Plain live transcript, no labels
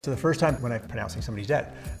So the first time when I'm pronouncing somebody's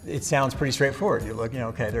dead, it sounds pretty straightforward. You look,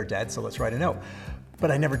 okay, they're dead, so let's write a note. But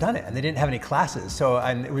I'd never done it, and they didn't have any classes. So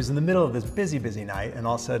it was in the middle of this busy night, and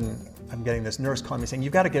all of a sudden, I'm getting this nurse calling me saying,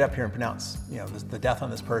 "You've got to get up here and pronounce, the death on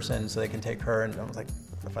this person so they can take her." And I was like,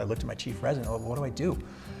 if I looked at my chief resident, well, what do I do?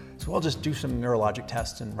 So I'll just do some neurologic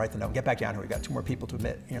tests and write the note. Get back down here. We got 2 more people to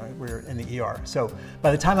admit. We're in the ER. So by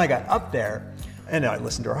the time I got up there, and I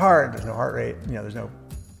listened to her heart. There's no heart rate. There's no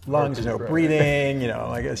lungs, there's no breathing,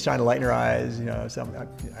 like a shine of light in her eyes,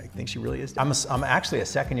 I think she really is. I'm actually a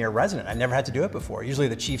second-year resident. I never had to do it before. Usually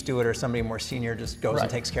the chiefs do it or somebody more senior just goes and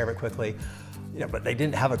takes care of it quickly. But they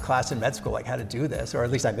didn't have a class in med school like how to do this, or at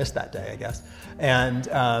least I missed that day, I guess. And,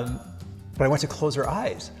 but I went to close her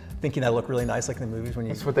eyes, thinking that looked really nice like in the movies when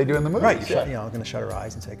you... That's what they do in the movies. Right, I'm going to shut her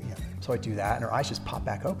eyes and say, So I do that, and her eyes just pop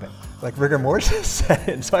back open. Like rigor mortis set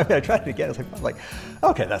in. So I tried it again. I was like,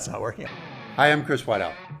 okay, that's not working. Hi, I'm Chris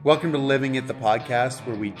Whiteout. Welcome to Living It, the podcast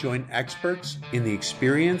where we join experts in the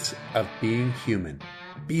experience of being human.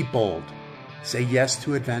 Be bold. Say yes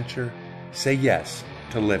to adventure. Say yes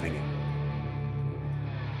to living it.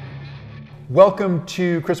 Welcome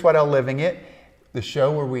to Chris Whiteout Living It, the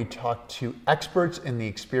show where we talk to experts in the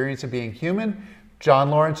experience of being human. John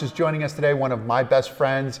Lawrence is joining us today, one of my best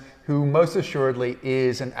friends, who most assuredly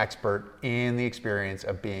is an expert in the experience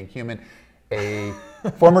of being human. A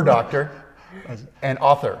former doctor, an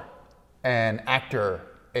author, an actor,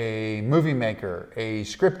 a movie maker, a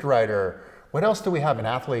script writer. What else do we have? An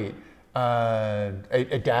athlete,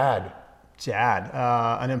 a dad.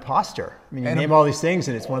 An imposter. I mean, you name all these things,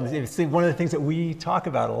 and it's one of the things that we talk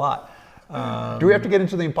about a lot. Do we have to get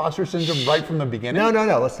into the imposter syndrome right from the beginning?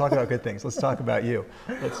 No. Let's talk about good things. Let's talk about you.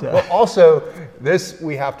 Well, also, this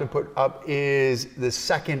we have to put up is the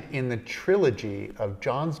second in the trilogy of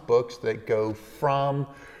John's books that go from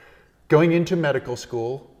going into medical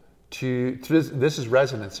school to this is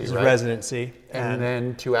residency, this right? Is residency, and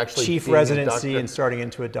then to actually chief residency and starting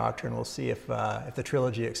into a doctor, and we'll see if the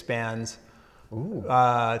trilogy expands. Ooh.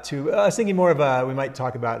 I was thinking more of we might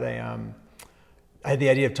talk about I had the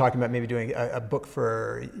idea of talking about maybe doing a book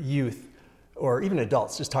for youth or even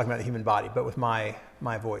adults, just talking about the human body, but with my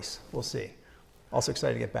voice. We'll see. Also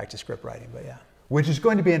excited to get back to script writing, but yeah. Which is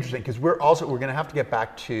going to be interesting because we're going to have to get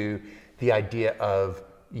back to the idea of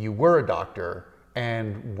you were a doctor,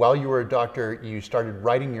 and while you were a doctor, you started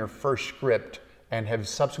writing your first script and have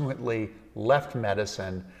subsequently left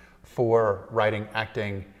medicine for writing,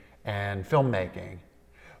 acting, and filmmaking.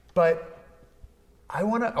 But I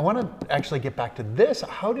want to actually get back to this.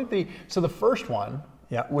 So the first one,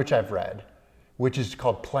 which I've read, which is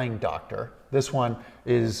called Playing Doctor. This one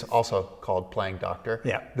is also called Playing Doctor.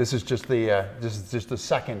 Yeah. This is just the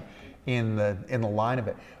second in the line of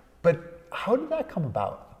it. But how did that come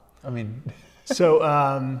about? I mean, so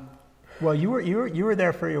well, you were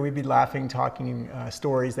there for we'd be laughing, talking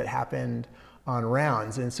stories that happened on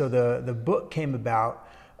rounds, and so the book came about.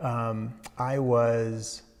 I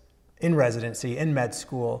was in residency in med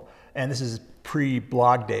school, and this is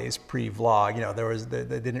pre-blog days, pre-vlog.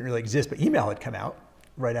 They didn't really exist, but email had come out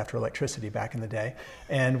right after electricity back in the day,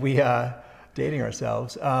 and we dating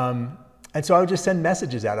ourselves. And so I would just send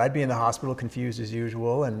messages out. I'd be in the hospital confused as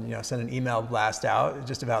usual and send an email blast out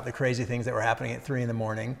just about the crazy things that were happening at 3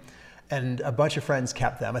 a.m. And a bunch of friends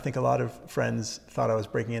kept them. I think a lot of friends thought I was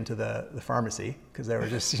breaking into the pharmacy because they were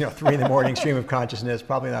just 3 a.m. stream of consciousness,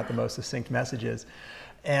 probably not the most succinct messages.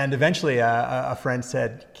 And eventually a friend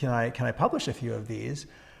said, can I publish a few of these?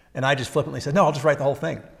 And I just flippantly said, no, I'll just write the whole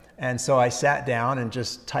thing. And so I sat down and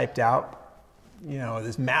just typed out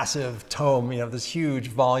this massive tome, this huge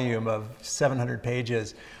volume of 700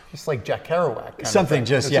 pages. It's like Jack Kerouac. Something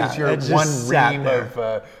This is your one ream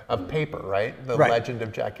of paper, right? The legend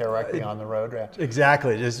of Jack Kerouac, Beyond the Road. Yeah.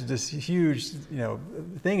 Exactly, just this huge,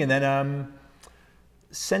 thing, and then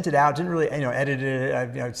sent it out. Didn't really, edit it.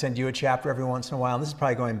 I'd send you a chapter every once in a while. And this is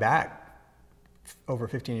probably going back over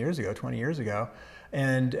 15 years ago, 20 years ago,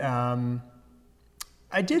 and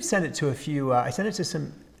I did send it to a few. I sent it to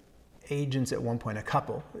some agents at one point, a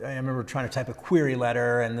couple. I remember trying to type a query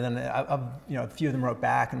letter, and then a few of them wrote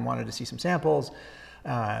back and wanted to see some samples,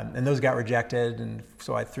 and those got rejected, and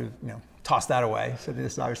so I tossed that away. So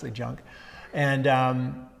this is obviously junk, and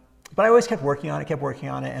but I always kept working on it,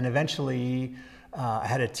 and eventually I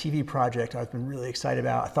had a TV project I've been really excited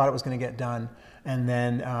about. I thought it was going to get done, and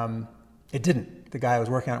then it didn't. The guy I was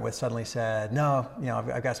working on it with suddenly said, "No,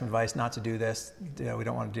 I've got some advice not to do this. We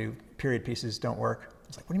don't want to do period pieces. Don't work."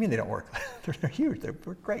 I was like, what do you mean they don't work? They're huge, they're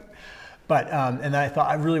great. But, and then I thought,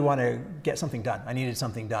 I really want to get something done. I needed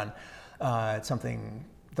something done. It's something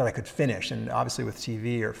that that I could finish. And obviously with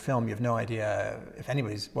TV or film, you have no idea if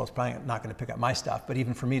anybody's, well, it's probably not going to pick up my stuff, but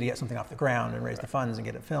even for me to get something off the ground and raise the funds and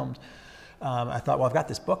get it filmed, I thought, well, I've got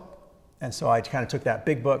this book. And so I kind of took that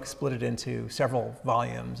big book, split it into several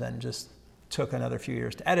volumes, and just took another few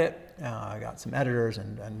years to edit. I got some editors,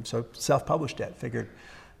 and so self-published it. Figured,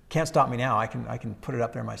 can't stop me now. I can put it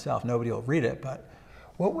up there myself. Nobody will read it, but.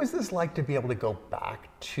 What was this like to be able to go back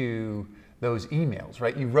to those emails,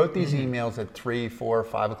 right? You wrote these emails at 3, 4,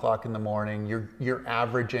 5 o'clock in the morning. You're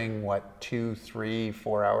averaging what, 2, 3,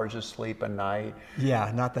 4 hours of sleep a night.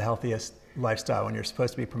 Yeah, not the healthiest lifestyle when you're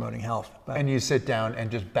supposed to be promoting health. But. And you sit down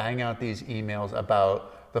and just bang out these emails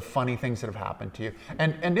about the funny things that have happened to you.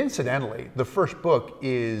 And incidentally, the first book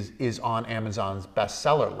is on Amazon's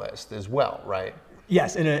bestseller list as well, right?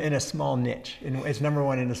 Yes, in a small niche. It's number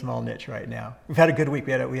one in a small niche right now. We've had a good week.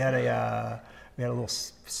 We had a little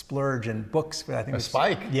splurge in books. I think a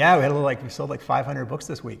spike. Yeah, we sold like 500 books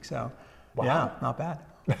this week. So, wow. Yeah, not bad.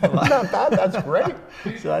 Not bad. That's great.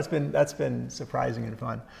 So that's been surprising and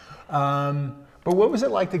fun. But what was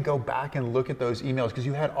it like to go back and look at those emails? Because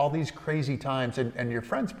you had all these crazy times, and your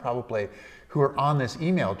friends probably who are on this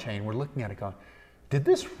email chain were looking at it going, did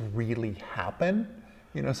this really happen?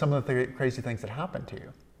 You know, some of the crazy things that happened to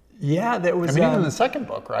you. Yeah, that was. I mean, even the second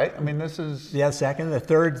book, right? I mean, this is. Yeah, second. The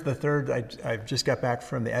third. I just got back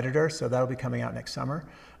from the editor, so that'll be coming out next summer.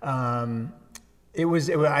 I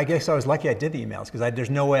guess I was lucky I did the emails, because there's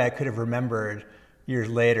no way I could have remembered years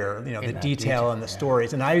later, you know, the detail and the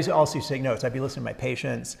stories. And I also used to take notes. I'd be listening to my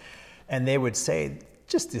patients, and they would say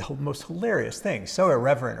just the most hilarious things, so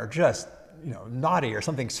irreverent or just, you know, naughty or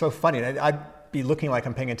something so funny. And I'd be looking like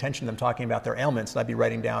I'm paying attention to them talking about their ailments, and I'd be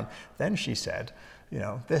writing down, then she said, you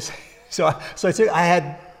know, this. So I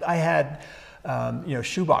had you know,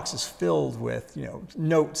 shoe boxes filled with, you know,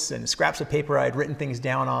 notes and scraps of paper I'd written things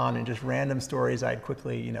down on, and just random stories I'd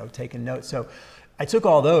quickly, you know, taken notes. So I took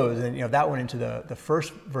all those, and, you know, that went into the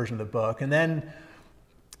first version of the book, and then,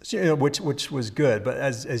 you know, which was good. But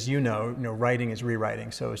as you know, writing is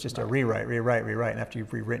rewriting. So it's just a rewrite. And after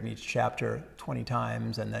you've rewritten each chapter 20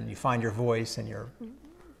 times, and then you find your voice, and you're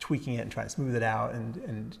tweaking it and trying to smooth it out,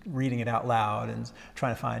 and reading it out loud, and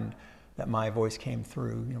trying to find that my voice came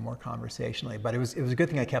through, you know, more conversationally. But it was a good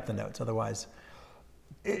thing I kept the notes. Otherwise,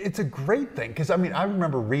 it's a great thing, because I mean, I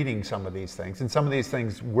remember reading some of these things, and some of these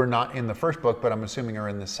things were not in the first book, but I'm assuming are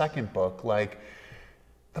in the second book. Like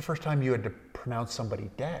the first time you had to pronounce somebody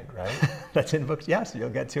dead, right? That's in books. Yes, you'll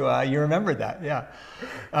get to. You remembered that, yeah.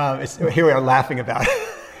 Here we are laughing about it.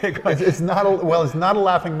 It's not a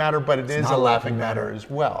laughing matter, but it is a laughing matter as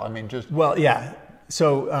well. I mean, just well, yeah.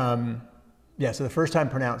 So so the first time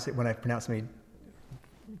when I pronouncing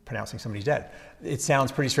somebody dead, it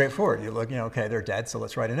sounds pretty straightforward. You look, you know, okay, they're dead, so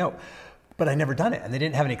let's write a note. But I never done it, and they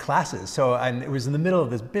didn't have any classes. So it was in the middle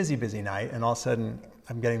of this busy night, and all of a sudden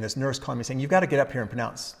I'm getting this nurse calling me saying, "You've got to get up here and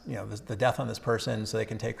pronounce, you know, the death on this person, so they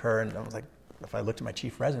can take her." And I was like, if I looked at my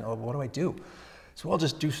chief resident, oh, what do I do? So I'll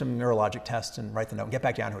just do some neurologic tests and write the note and get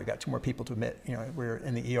back down here. We got 2 more people to admit, you know, we're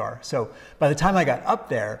in the ER. So by the time I got up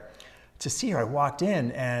there to see her, I walked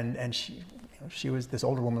in, and she was, this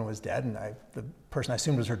older woman was dead, and the person I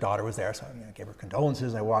assumed was her daughter was there. So I gave her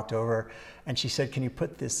condolences. I walked over, and she said, "Can you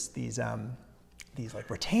put these like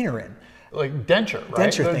retainer in?" Like denture, right?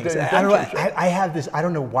 Denture things. I don't know. I have this. I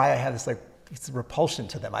don't know why I have this, like, it's repulsion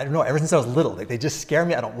to them. I don't know. Ever since I was little, they just scare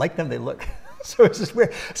me. I don't like them. They look. So it's just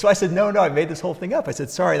weird. So I said, no, I made this whole thing up. I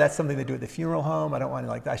said, sorry, that's something they do at the funeral home. I don't want to,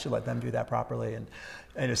 like, I should let them do that properly. And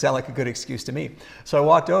it sounded like a good excuse to me. So I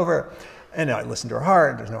walked over, and I listened to her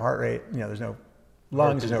heart. There's no heart rate. You know, there's no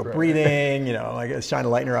lungs, there's no breathing. You know, like a shine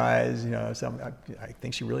of light in her eyes. You know, so I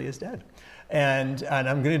think she really is dead. And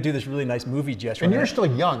I'm going to do this really nice movie gesture. And you're still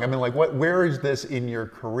young. I mean, like, where is this in your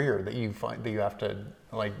career that you find that you have to,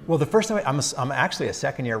 like? Well, the first time I'm actually a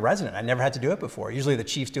second-year resident. I never had to do it before. Usually the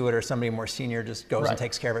chiefs do it, or somebody more senior just goes and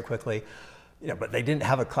takes care of it quickly. You know, but they didn't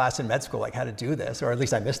have a class in med school like how to do this, or at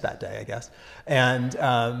least I missed that day, I guess. And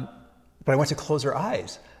but I went to close her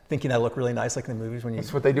eyes, thinking that looked really nice, like in the movies when you.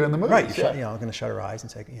 That's what they do in the movies. Right. You know, I'm going to shut her eyes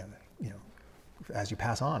and say, you know, as you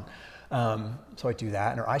pass on. So I do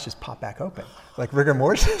that, and her eyes just pop back open, like rigor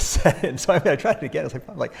mortis set in. So I tried it again.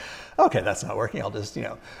 I'm like, okay, that's not working. I'll just, you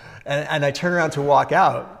know, and I turn around to walk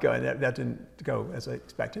out, going, that didn't go as I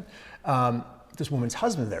expected. This woman's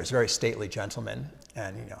husband there is a very stately gentleman,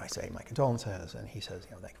 and, you know, I say my condolences, and he says,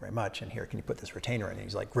 you know, thank you very much, and here, can you put this retainer in? And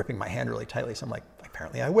he's like gripping my hand really tightly. So I'm like,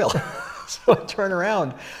 apparently I will. So I turn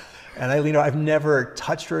around, and I've never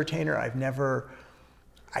touched a retainer.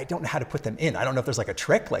 I don't know how to put them in. I don't know if there's like a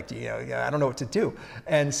trick, like, you know, I don't know what to do.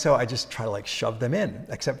 And so I just try to, like, shove them in,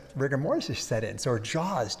 except rigor mortis is set in. So her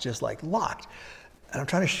jaw is just like locked. and I'm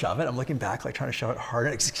trying to shove it. I'm looking back, like trying to shove it harder.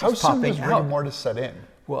 It just How keeps soon popping does out. rigor mortis set in?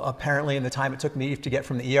 Well, apparently in the time it took me to get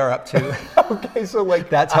from the ER up to Okay, so like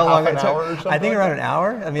that's how long half it an took. hour or something? I think like around that? an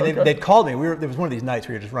hour. I mean, Okay. they'd called me. There was one of these nights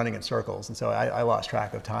where you're just running in circles, and so I lost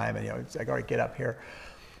track of time, and it's like, all right, get up here,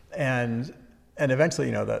 and eventually,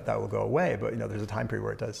 that will go away, but there's a time period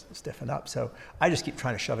where it does stiffen up. So I just keep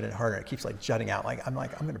trying to shove it in harder. It keeps like jutting out. I'm going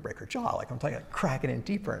to break her jaw. Like I'm trying to crack it in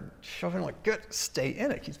deeper and shove it in. Like, good, stay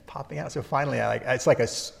in. It keeps popping out. So finally, it's like a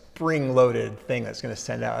spring-loaded thing that's going to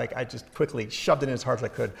send out. Like I just quickly shoved it in as hard as I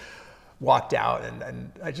could, walked out,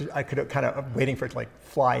 and I could kind of waiting for it to like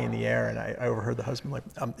fly in the air. And I overheard the husband like,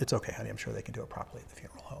 "It's okay, honey. I'm sure they can do it properly at the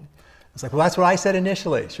funeral home." I was like, "Well, that's what I said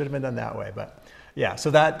initially. Should have been done that way." But yeah, so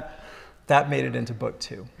that made it into book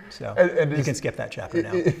 2. So And you can skip that chapter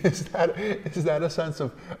now. Is that a sense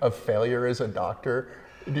of failure as a doctor?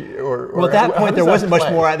 Well, at that point, there wasn't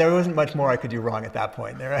much more I could do wrong at that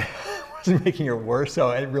point. I wasn't making it worse,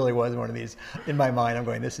 so it really was one of these. In my mind, I'm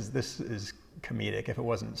going, this is comedic. If it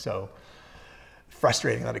wasn't so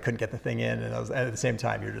frustrating that I couldn't get the thing in, and at the same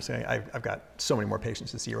time, you're just saying, I've got so many more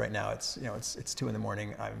patients to see right now. It's 2 a.m.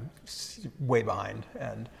 I'm way behind,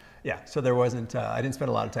 and yeah. So there wasn't. I didn't spend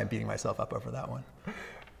a lot of time beating myself up over that one.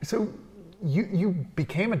 So you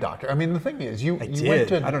became a doctor. I mean, the thing is, you did. went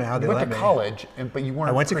to I don't know how they you went let to me. college, but you weren't.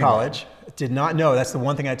 I went to pre-med. college. Did not know. That's the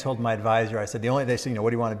one thing I told my advisor. I said they said,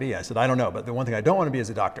 what do you want to be? I said, I don't know, but the one thing I don't want to be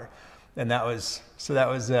is a doctor. And that was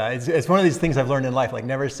it's one of these things I've learned in life. Like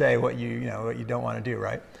never say what you don't want to do,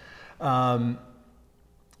 right?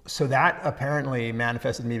 So that apparently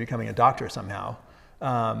manifested me becoming a doctor somehow.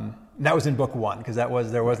 That was in book 1 because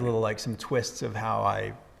there was a little like some twists of how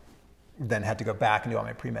I then had to go back and do all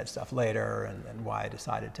my pre-med stuff later, and why I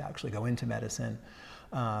decided to actually go into medicine.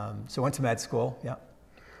 So went to med school. Yeah.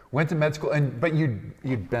 Went to med school, but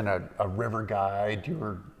you'd been a river guide. You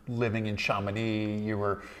were living in Chamonix.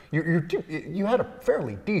 You had a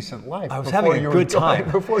fairly decent life. I was having a good time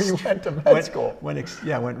before you went to med school.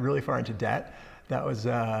 Went really far into debt. That was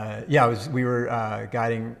we were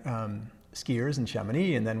guiding skiers in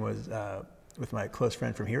Chamonix, and then was with my close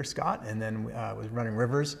friend from here, Scott, and then was running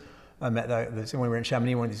rivers. I met when we were in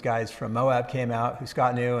Chamonix, one of these guys from Moab came out who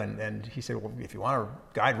Scott knew, and he said, well, if you want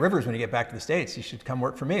to guide rivers when you get back to the States, you should come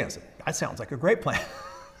work for me. I said, that sounds like a great plan.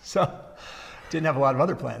 So didn't have a lot of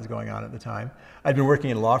other plans going on at the time. I'd been working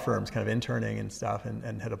in law firms, kind of interning and stuff,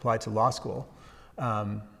 and had applied to law school.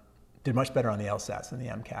 Did much better on the LSATs than the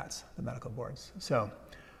MCATs, the medical boards. So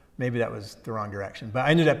maybe that was the wrong direction. But I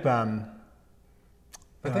ended up...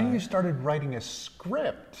 But then you started writing a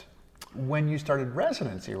script when you started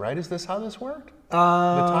residency, right? Is this how this worked? The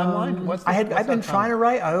timeline? I've been trying to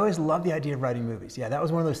write. I always loved the idea of writing movies. Yeah, that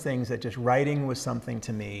was one of those things that just writing was something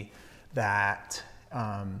to me that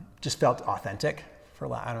just felt authentic.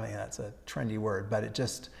 I don't think that's a trendy word, but it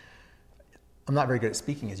just... I'm not very good at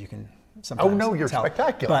speaking, as you can sometimes Oh no, you're tell.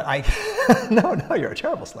 spectacular. But no, you're a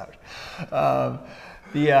terrible slouch.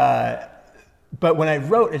 But when I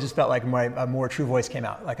wrote, it just felt like a more true voice came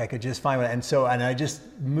out. Like I could just find it, and I just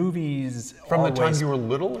movies From always, the time you were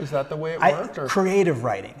little, is that the way it worked? Or? Creative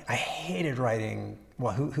writing. I hated writing.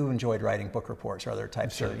 Well, who enjoyed writing book reports or other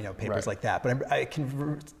types of papers right. like that? But I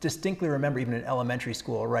can distinctly remember even in elementary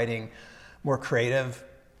school writing more creative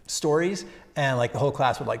stories, and like the whole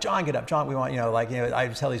class would like, John, get up, John, we want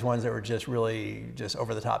I'd tell these ones that were just really just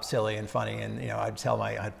over the top, silly and funny, and I'd tell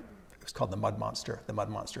it was called the Mud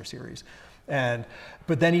Monster series.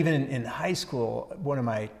 But then even in high school, one of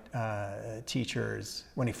my teachers,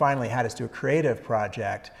 when he finally had us do a creative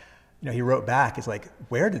project, he wrote back, he's like,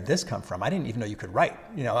 where did this come from? I didn't even know you could write.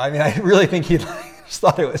 I really think he just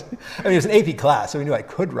thought it was an AP class, so he knew I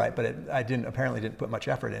could write, but I apparently didn't put much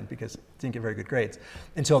effort in because I didn't get very good grades.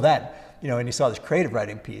 Until then, and he saw this creative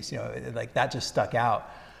writing piece, like that just stuck out.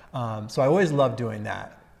 So I always loved doing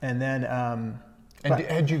that. And then,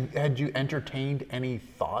 had you entertained any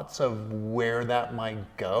thoughts of where that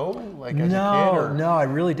might go, like as a kid? Or No, I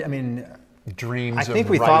really did. I mean, dreams. I think of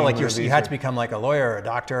we thought like writing you had to become like a lawyer or a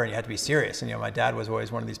doctor, and you had to be serious. And my dad was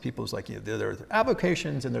always one of these people who's like, there's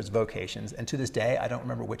avocations and there's vocations. And to this day, I don't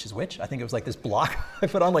remember which is which. I think it was like this block I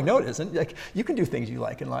put on. Like, no, it isn't. Like, you can do things you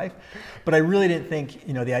like in life, but I really didn't think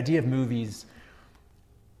the idea of movies.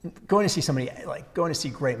 Going to see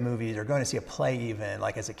great movies or going to see a play even,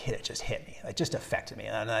 like as a kid, it just hit me. It just affected me.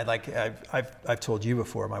 And I've told you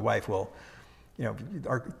before, my wife will,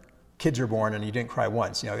 our kids are born and you didn't cry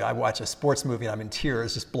once. I watch a sports movie and I'm in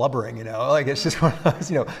tears, just blubbering, like it's just one of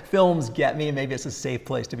those, films get me. Maybe it's a safe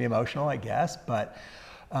place to be emotional, I guess, but.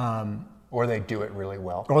 Or they do it really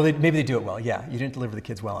well. Or maybe they do it well. Yeah, you didn't deliver the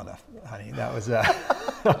kids well enough, honey. That was,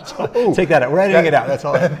 Take that out. We're editing it out. That's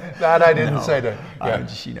all. That I didn't say to. Yeah.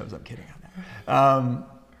 She knows I'm kidding on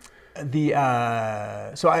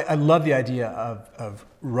that. So I love the idea of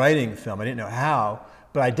writing film. I didn't know how,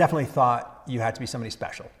 but I definitely thought you had to be somebody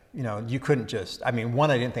special. You know, you couldn't just. I mean,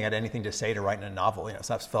 one, I didn't think I had anything to say to write in a novel. You know,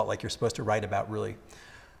 so I felt like you're supposed to write about really,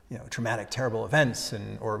 you know, traumatic, terrible events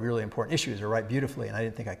or really important issues, or write beautifully. And I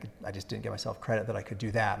didn't think I could. I just didn't give myself credit that I could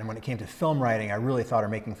do that. And when it came to film writing, I really thought, or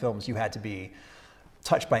making films, you had to be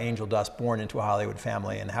touched by angel dust, born into a Hollywood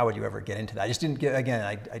family, and how would you ever get into that? I just didn't get. Again,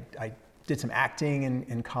 I did some acting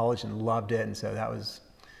in college and loved it, and so that was.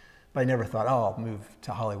 But I never thought, oh, I'll move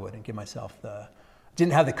to Hollywood and give myself the.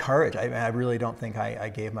 Didn't have the courage. I really don't think I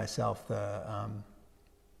gave myself the.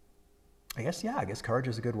 I guess courage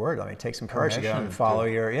is a good word. I mean, it takes some courage to go and follow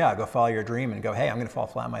your dream and go, hey, I'm going to fall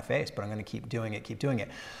flat on my face, but I'm going to keep doing it.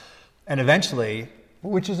 And eventually,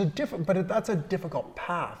 which is that's a difficult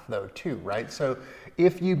path though too, right? So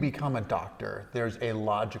if you become a doctor, there's a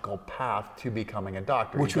logical path to becoming a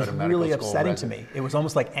doctor. Which was really upsetting to me. It was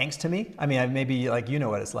almost like angst to me. I mean, maybe like you know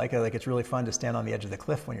what it's like. Like it's really fun to stand on the edge of the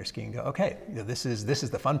cliff when you're skiing and go, okay, you know, this is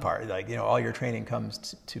the fun part. Like, you know, all your training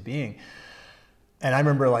comes to being. And I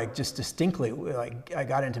remember like just distinctly, like I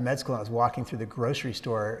got into med school and I was walking through the grocery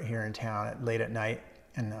store here in town late at night.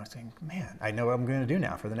 And I was thinking, man, I know what I'm going to do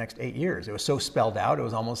now for the next 8 years. It was so spelled out. It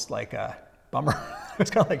was almost like a bummer. It was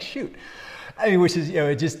kind of like, shoot. I mean, which is, you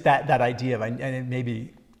know, just that idea of, and it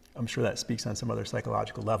maybe, I'm sure that speaks on some other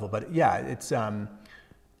psychological level, but yeah, it's,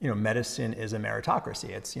 you know, medicine is a meritocracy.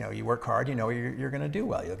 It's, you know, you work hard, you know, you're going to do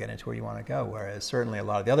well. You'll get into where you want to go. Whereas certainly a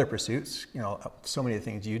lot of the other pursuits, you know, so many of the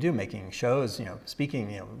things you do, making shows, you know,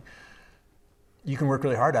 speaking, you know, you can work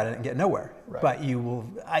really hard at it and get nowhere. Right. But you will,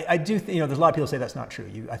 I do, you know, there's a lot of people say that's not true.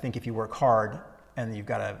 I think if you work hard and you've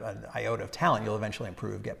got an iota of talent, you'll eventually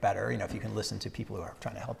improve, get better. You know, if you can listen to people who are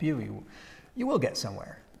trying to help you, you will get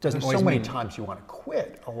somewhere. There's so many times you want to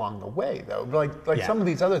quit along the way, though. Like some of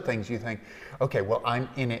these other things, you think, okay, well, I'm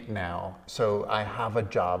in it now, so I have a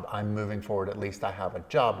job. I'm moving forward. At least I have a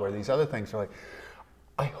job. Where these other things are like,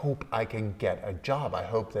 I hope I can get a job. I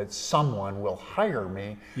hope that someone will hire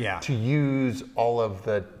me to use all of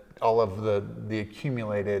the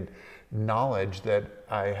accumulated knowledge that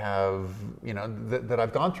I have, you know, that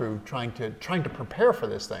I've gone through trying to prepare for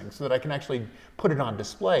this thing, so that I can actually put it on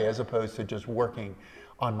display as opposed to just working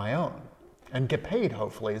on my own and get paid,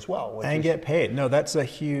 hopefully, as well. Get paid. No, that's a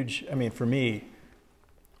huge, I mean, for me,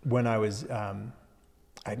 when I was,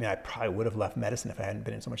 I mean, I probably would have left medicine if I hadn't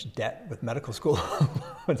been in so much debt with medical school.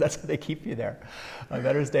 That's how they keep you there. On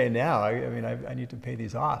Veterans Day now, I mean, I need to pay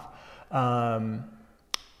these off. And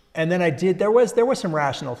then there was some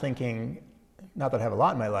rational thinking, not that I have a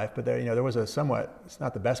lot in my life, but there was it's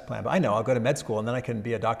not the best plan, but I know I'll go to med school and then I can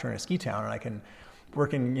be a doctor in a ski town and I can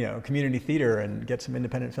work in, you know, community theater and get some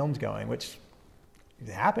independent films going, which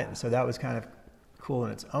happened. So that was kind of cool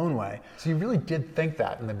in its own way. So you really did think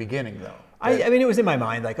that in the beginning, though? I mean, it was in my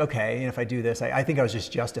mind, like, okay, and if I do this, I think I was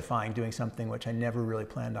just justifying doing something which I never really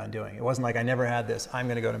planned on doing. It wasn't like I never had this, I'm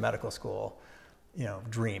going to go to medical school, you know,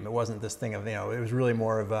 dream. It wasn't this thing of, you know, it was really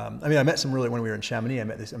more of, I mean, I met when we were in Chamonix, I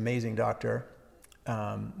met this amazing doctor.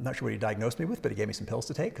 I'm not sure what he diagnosed me with, but he gave me some pills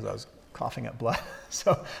to take because I was coughing up blood.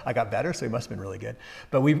 So I got better, so he must have been really good.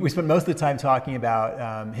 But we spent most of the time talking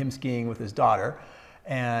about him skiing with his daughter.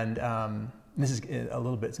 And this is a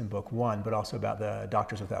little bit in book 1, but also about the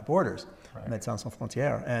Doctors Without Borders, Médecins Sans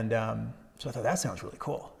Frontières. And so I thought, that sounds really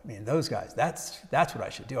cool. I mean, those guys, that's what I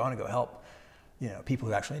should do. I want to go help, you know, people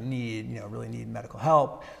who actually really need medical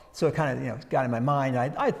help. So it kind of, you know, got in my mind.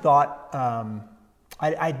 I thought,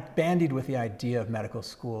 I bandied with the idea of medical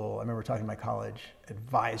school. I remember talking to my college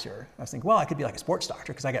advisor. I was thinking, well, I could be like a sports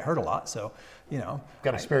doctor because I get hurt a lot. So, you know.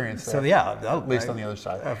 Got experience there. So yeah. At least on the other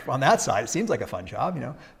side. On that side, it seems like a fun job, you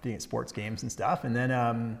know, being at sports games and stuff. And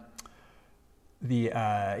then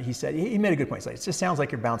he said, he made a good point. He's like, it just sounds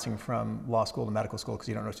like you're bouncing from law school to medical school because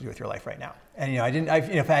you don't know what to do with your life right now. And, you know,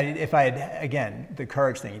 if I had, again, the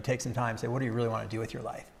courage thing, you take some time and say, what do you really want to do with your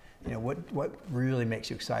life? You know, what really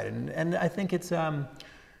makes you excited? And I think it's,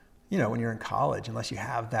 you know, when you're in college, unless you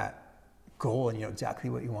have that goal and you know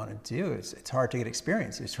exactly what you want to do, it's hard to get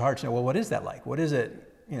experience. It's hard to know, well, what is that like? What is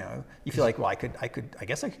it? You know, you feel like, well, I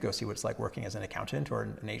guess I could go see what it's like working as an accountant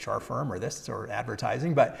or an HR firm or this or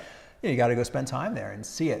advertising, but you know, you got to go spend time there and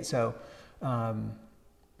see it. So,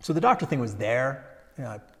 so the doctor thing was there, you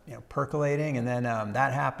know, percolating, and then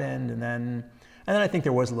that happened, and then I think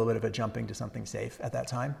there was a little bit of a jumping to something safe at that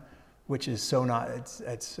time, which is so not,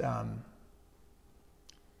 it's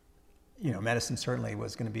you know, medicine certainly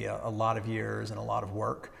was going to be a lot of years and a lot of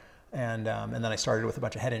work. And then I started with a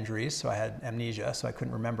bunch of head injuries. So I had amnesia, so I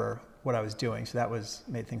couldn't remember what I was doing. So that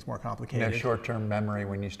made things more complicated. No short-term memory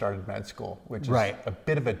when you started med school, which is Right. a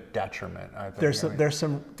bit of a detriment, I think.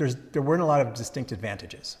 There weren't a lot of distinct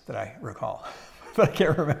advantages that I recall, but I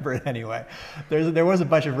can't remember it anyway. There was a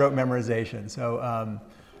bunch of rote memorization. So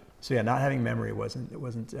yeah, not having memory wasn't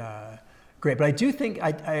great. But I do think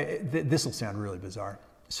this will sound really bizarre.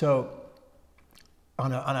 So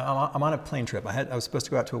I'm on a plane trip. I was supposed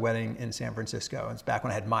to go out to a wedding in San Francisco. It's back when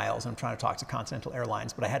I had miles, and I'm trying to talk to Continental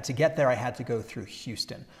Airlines. But I had to get there. I had to go through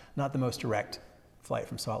Houston, not the most direct flight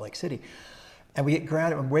from Salt Lake City. And we get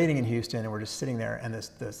grounded. I'm waiting in Houston, and we're just sitting there. And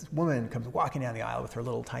this woman comes walking down the aisle with her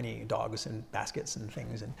little tiny dogs and baskets and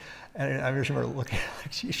things. And I remember looking.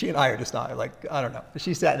 She and I are just not like, I don't know.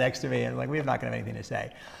 She sat next to me, and like we have not going to have anything to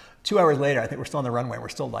say. 2 hours later, I think we're still on the runway. We're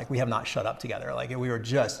still like, we have not shut up together. Like we were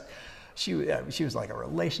just. She was like a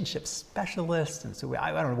relationship specialist, and so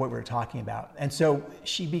I don't know what we were talking about. And so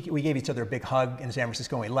we gave each other a big hug in San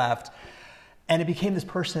Francisco when we left, and it became this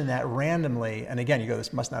person that randomly, and again, you go,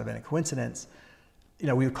 this must not have been a coincidence.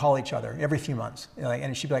 We would call each other every few months,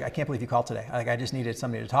 and she'd be like, "I can't believe you called today. Like I just needed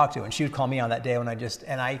somebody to talk to," and she would call me on that day when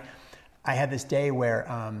I had this day where,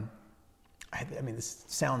 I mean, this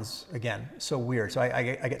sounds again so weird. So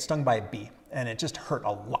I get stung by a bee, and it just hurt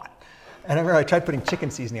a lot. And I remember I tried putting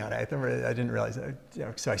chicken seasoning on it. I didn't realize it.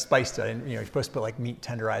 So I spiced it. You're supposed to put like meat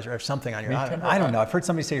tenderizer or something on your. I don't know. I've heard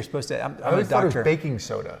somebody say you're supposed to. I'm a doctor. It was baking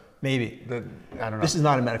soda. Maybe. I don't know. This is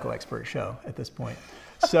not a medical expert show at this point.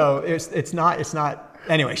 So it's not.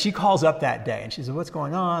 Anyway, she calls up that day and she said, "What's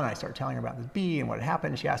going on?" And I start telling her about this bee and what had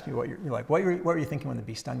happened. And she asked me, "What were you thinking when the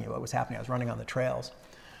bee stung you? What was happening?" I was running on the trails,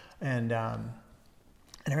 and I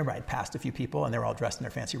remember I'd passed a few people and they were all dressed in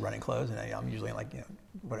their fancy running clothes, and I'm usually in like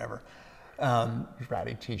whatever.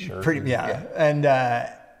 Ratty t-shirt.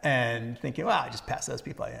 Yeah. And thinking, well, I just passed those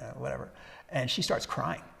people, whatever. And she starts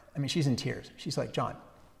crying. I mean, she's in tears. She's like, "John,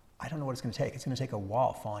 I don't know what it's going to take. It's going to take a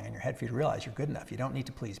wall falling on your head for you to realize you're good enough. You don't need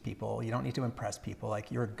to please people. You don't need to impress people. Like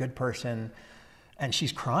you're a good person." And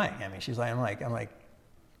she's crying. I mean, she's like, I'm like,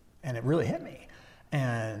 and it really hit me.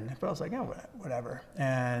 But I was like, "Oh, whatever."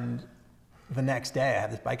 And the next day I have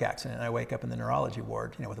this bike accident and I wake up in the neurology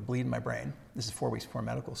ward, with a bleed in my brain. This is 4 weeks before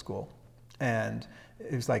medical school. And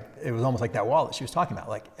it was almost like that wall that she was talking about,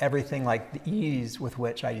 like everything, like the ease with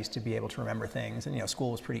which I used to be able to remember things. And, school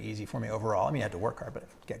was pretty easy for me overall. I mean, I had to work hard, but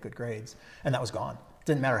get good grades. And that was gone. It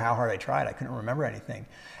didn't matter how hard I tried. I couldn't remember anything.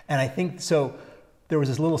 And I think, so there was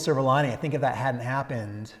this little silver lining. I think if that hadn't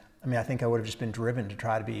happened, I think I would have just been driven to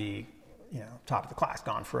try to be, top of the class,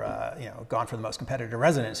 gone for the most competitive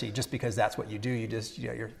residency, just because that's what you do. You just,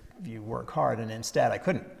 you work hard. And instead I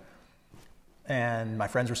couldn't. And my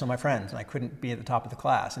friends were still my friends, and I couldn't be at the top of the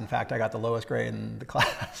class. In fact, I got the lowest grade in the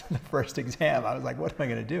class in the first exam. I was like, what am I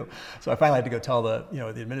going to do? So I finally had to go tell the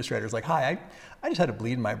administrators, like, "Hi, I just had a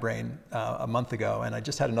bleed in my brain a month ago, and I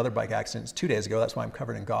just had another bike accident 2 days ago. That's why I'm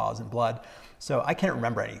covered in gauze and blood. So I can't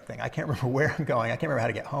remember anything. I can't remember where I'm going. I can't remember how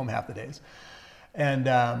to get home half the days." And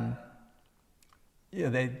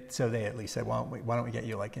they at least said, why don't we get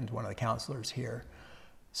you like into one of the counselors here?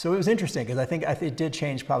 So it was interesting because I think it did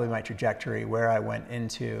change probably my trajectory where I went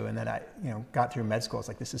into, and then I got through med school. It's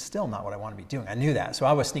like, this is still not what I want to be doing. I knew that. So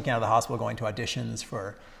I was sneaking out of the hospital, going to auditions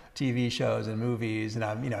for TV shows and movies, and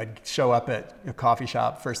I'd show up at a coffee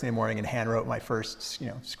shop first thing in the morning and hand wrote my first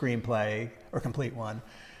screenplay, or complete one,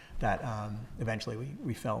 that eventually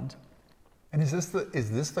we filmed. And is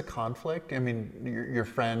this the conflict? I mean, your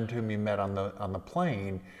friend whom you met on the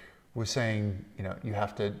plane was saying, you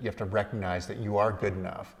have to recognize that you are good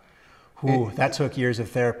enough. That took years of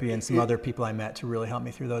therapy and some other people I met to really help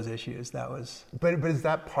me through those issues. That was. But is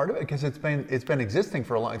that part of it? Because it's been existing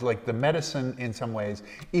for a long. Like the medicine, in some ways,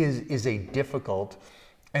 is a difficult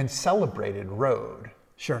and celebrated road.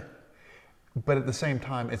 Sure. But at the same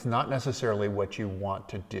time, it's not necessarily what you want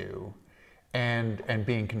to do, and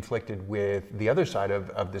being conflicted with the other side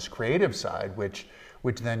of this creative side, which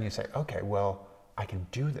then you say, okay, well, I can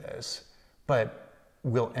do this, but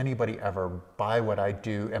will anybody ever buy what I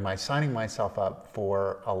do? Am I signing myself up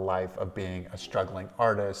for a life of being a struggling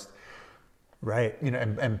artist? Right.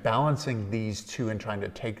 And balancing these two and trying to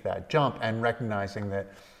take that jump and recognizing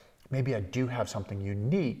that maybe I do have something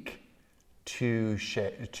unique to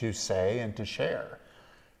say and to share.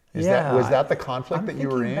 Was that the conflict that you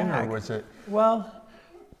were in, or was it? Well,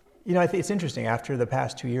 I think it's interesting. After the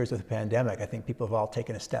past 2 years of the pandemic, I think people have all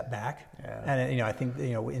taken a step back. Yeah. And I think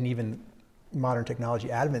and even modern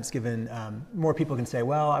technology advent's given more people can say,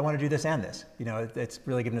 well, I want to do this and this. It's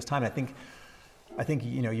really given us time. And I think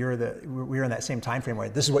we're in that same time frame where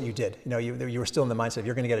this is what you did. You were still in the mindset of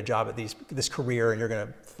you're going to get a job at this career and you're going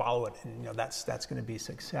to follow it, and that's going to be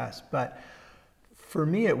success. But For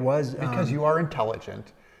me, it was because you are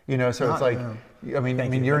intelligent. You know, so it's like, I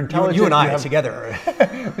mean, you're you. intelligent. You and I together.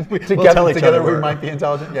 Together we might be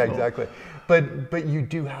intelligent. Yeah, exactly. But you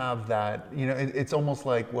do have that, you know, it's almost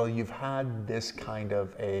like, well, you've had this kind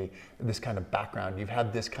of background, you've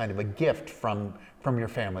had this kind of a gift from your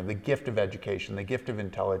family, the gift of education, the gift of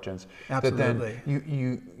intelligence. Absolutely. That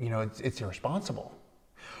then you know, it's irresponsible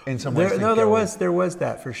in some ways. There was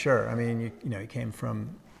that for sure. I mean, you came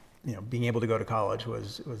from, being able to go to college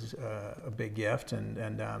was a big gift, and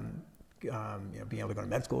being able to go to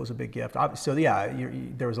med school was a big gift. So yeah,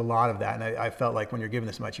 there was a lot of that, and I felt like when you're given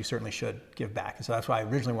this much, you certainly should give back. And so that's why I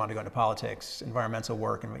originally wanted to go into politics, environmental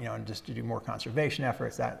work, and and just to do more conservation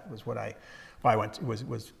efforts. That was why I went was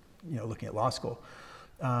looking at law school.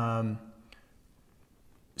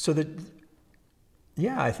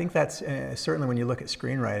 I think that's certainly when you look at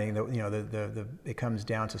screenwriting, it comes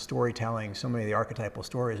down to storytelling. So many of the archetypal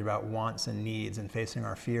stories are about wants and needs and facing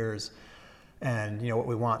our fears. And what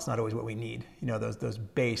we want is not always what we need. Those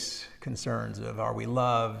base concerns of, are we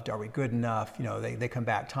loved? Are we good enough? They come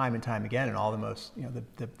back time and time again, and all the most,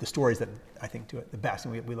 the stories that I think do it the best.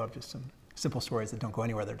 And we love just some simple stories that don't go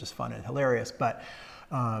anywhere. They're just fun and hilarious. But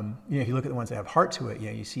if you look at the ones that have heart to it,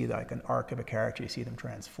 you see like an arc of a character. You see them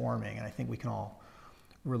transforming, and I think we can all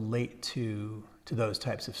relate to those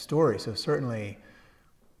types of stories. So certainly,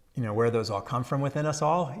 where those all come from within us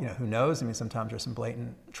all, who knows? I mean, sometimes there's some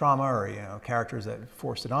blatant trauma or, characters that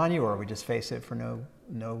forced it on you, or we just face it for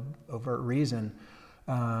no overt reason.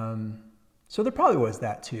 So there probably was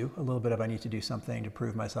that too, a little bit of I need to do something to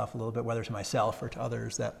prove myself a little bit, whether to myself or to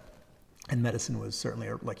others. And medicine was certainly,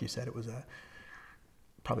 like you said, it was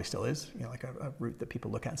probably still is, like a route that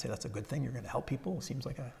people look at and say, that's a good thing, you're going to help people. It seems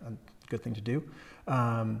like a good thing to do.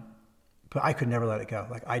 But I could never let it go.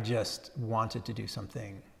 Like, I just wanted to do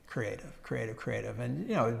something creative. And,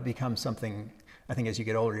 it becomes something, I think as you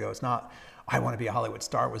get older, it's not, I want to be a Hollywood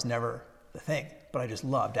star was never the thing, but I just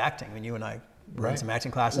loved acting. I mean, you and I ran some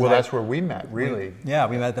acting classes. Well, that's where we met, really.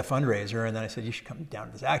 We met at the fundraiser, and then I said, you should come down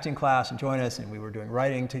to this acting class and join us. And we were doing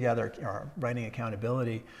writing together, or writing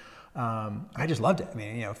accountability. I just loved it. I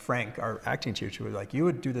mean, Frank, our acting teacher, was like, you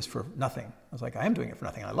would do this for nothing. I was like, I am doing it for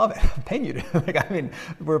nothing. I love it. I'm paying you to.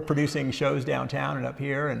 We're producing shows downtown and up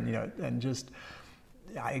here, and, and just,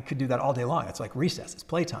 I could do that all day long. It's like recess. It's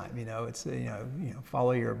playtime. It's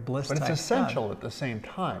follow your bliss. But it's essential at the same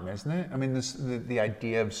time, isn't it? I mean, the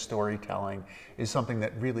idea of storytelling is something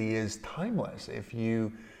that really is timeless. If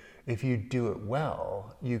you do it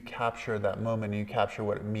well, you capture that moment. You capture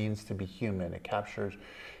what it means to be human. It captures,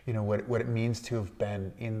 what it means to have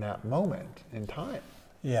been in that moment in time.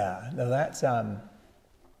 Yeah. No, that's.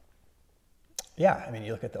 Yeah, I mean,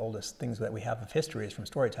 you look at the oldest things that we have of history is from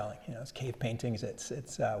storytelling. It's cave paintings. It's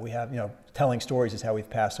we have, telling stories is how we've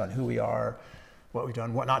passed on who we are, what we've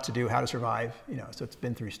done, what not to do, how to survive. So it's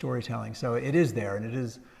been through storytelling. So it is there, and it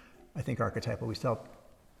is, I think, archetypal. We tell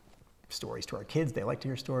stories to our kids. They like to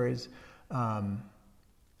hear stories, and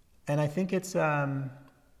I think it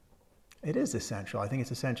is essential. I think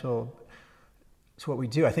it's essential to what we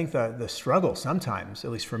do. I think the struggle sometimes, at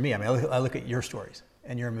least for me. I mean, I look at your stories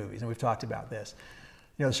and your movies, and we've talked about this.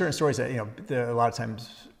 There's certain stories that, a lot of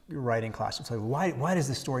times writing class will tell you, why does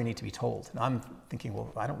this story need to be told? And I'm thinking,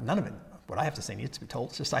 well, none of it, what I have to say needs to be told.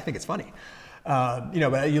 It's just, I think it's funny.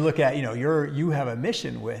 But you look at, you have a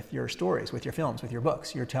mission with your stories, with your films, with your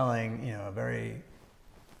books. You're telling, a very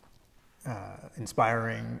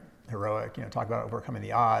inspiring, heroic, talk about overcoming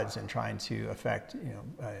the odds and trying to affect,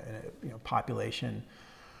 population,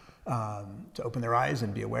 to open their eyes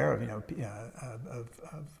and be aware of, of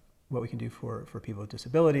what we can do for people with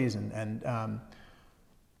disabilities and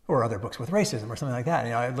or other books with racism or something like that.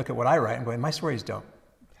 I look at what I write and going, my stories don't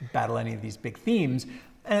battle any of these big themes.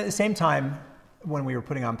 And at the same time, when we were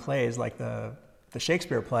putting on plays like the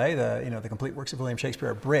Shakespeare play, the Complete Works of William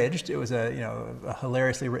Shakespeare Abridged, it was a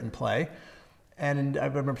hilariously written play. And I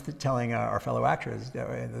remember telling our fellow actors,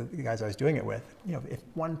 the guys I was doing it with, if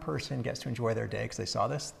one person gets to enjoy their day because they saw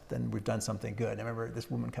this, then we've done something good. And I remember this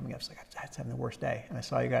woman coming up, she's like, I was having the worst day. And I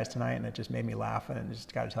saw you guys tonight, and it just made me laugh. And I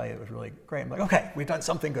just got to tell you, it was really great. I'm like, okay, we've done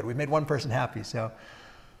something good. We've made one person happy. So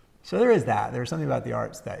there is that. There's something about the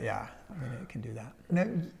arts that, it can do that. Now,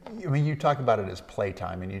 I mean, you talk about it as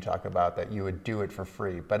playtime, and you talk about that you would do it for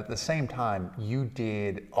free. But at the same time, you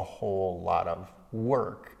did a whole lot of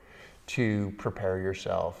work to prepare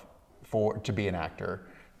yourself to be an actor,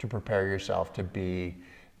 to prepare yourself to be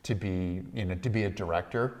a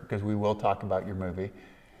director, because we will talk about your movie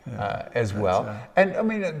as well. And I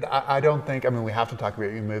mean, I don't think, we have to talk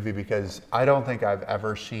about your movie because I don't think I've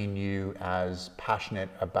ever seen you as passionate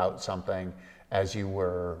about something as you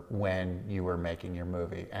were when you were making your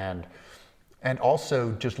movie. And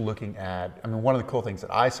also just looking at, I mean, one of the cool things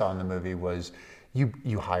that I saw in the movie was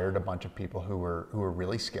you hired a bunch of people who were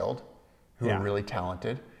really skilled, who were really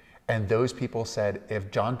talented. And those people said,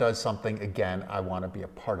 if John does something again, I want to be a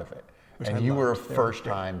part of it. And you were a first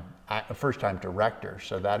time director.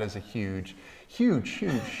 So that is a huge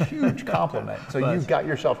compliment. So you got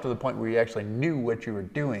yourself to the point where you actually knew what you were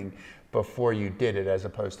doing before you did it, as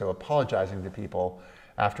opposed to apologizing to people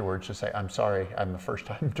afterwards to say, I'm sorry, I'm a first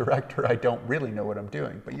time director. I don't really know what I'm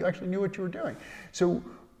doing. But you actually knew what you were doing. So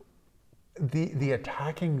the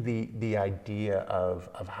attacking the idea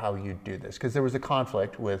of how you do this, because there was a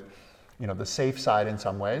conflict with, you know, the safe side in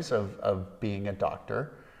some ways of being a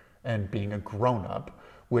doctor and being a grown-up,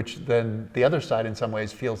 which then the other side in some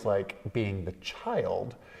ways feels like being the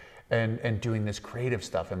child and doing this creative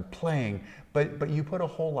stuff and playing, but you put a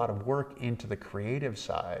whole lot of work into the creative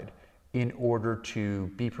side in order to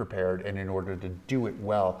be prepared and in order to do it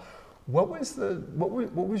well. What was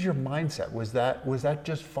your mindset? Was that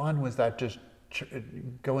just fun? Was that just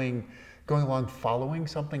going along, following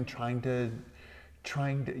something, trying to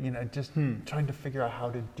you know, just trying to figure out how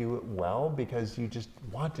to do it well because you just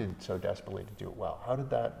wanted so desperately to do it well? How did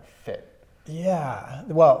that fit? Yeah,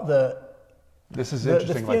 well, this is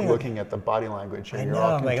interesting, like looking at the body language. And I you're know,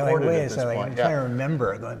 all like contorted wait at a this second, point. I'm trying to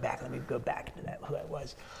remember. Let me go back to that, who I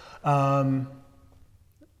was.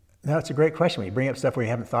 No, it's a great question. When you bring up stuff where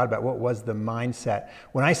you haven't thought about what was the mindset.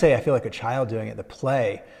 When I say I feel like a child doing it, the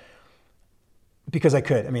play, because I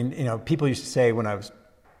could. I mean, you know, people used to say when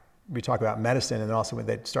we talk about medicine, and then also when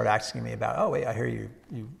they'd start asking me about, oh wait, I hear you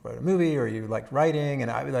wrote a movie or you liked writing,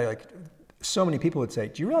 and I like, so many people would say,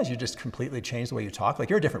 do you realize you just completely changed the way you talk? Like,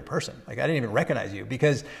 you're a different person. Like, I didn't even recognize you,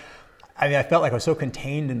 because I mean, I felt like I was so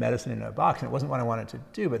contained in medicine in a box, and it wasn't what I wanted to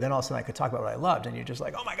do. But then all of a sudden I could talk about what I loved, and you're just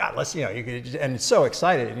like, oh my God, let's, you know, you could just, and so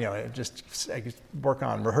excited, you know, I could work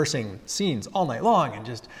on rehearsing scenes all night long and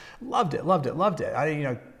just loved it. I, you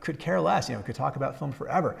know, could care less, you know, could talk about film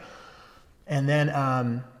forever. And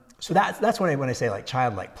then, so that's when I say like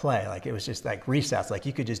childlike play, like it was just like recess, like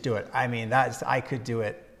you could just do it. I mean, I could do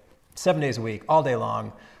it 7 days a week, all day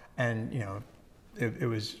long, and you know, it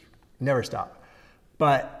was never stop.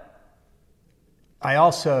 But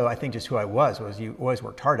I think just who I was you always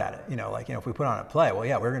worked hard at it. You know, like, you know, if we put on a play, well,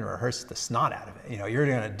 yeah, we're going to rehearse the snot out of it. You know, you're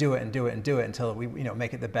going to do it and do it and do it until we, you know,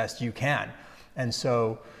 make it the best you can. And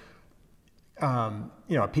so,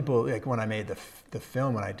 you know, people, like when I made the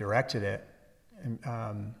film, when I directed it,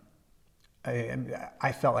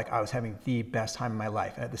 I felt like I was having the best time of my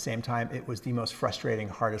life. And at the same time, it was the most frustrating,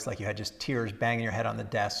 hardest, like you had just tears banging your head on the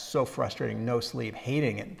desk, so frustrating, no sleep,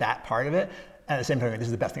 hating it, that part of it. And at the same time, this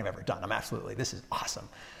is the best thing I've ever done. This is awesome.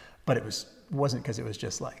 But it wasn't because it was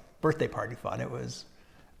just like birthday party fun. It was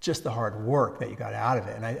just the hard work that you got out of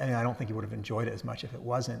it. And I don't think you would have enjoyed it as much if it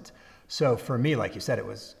wasn't. So for me, like you said, it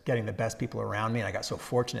was getting the best people around me. And I got so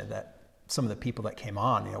fortunate that some of the people that came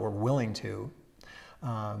on, you know, were willing to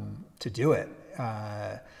do it.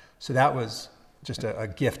 So that was just a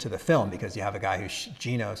gift to the film, because you have a guy who's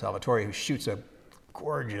Gino Salvatore, who shoots a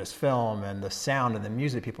gorgeous film, and the sound and the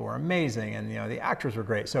music people were amazing, and you know, the actors were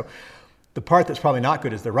great. So the part that's probably not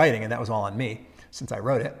good is the writing, and that was all on me since I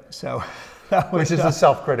wrote it. So that was, which is a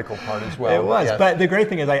self-critical part as well. It was, yes. But the great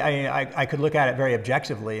thing is I could look at it very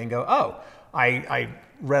objectively and go, oh, I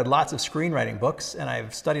read lots of screenwriting books and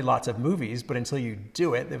I've studied lots of movies, but until you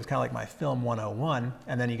do it, it was kind of like my film 101.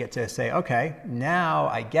 And then you get to say, okay, now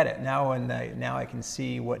I get it. Now I can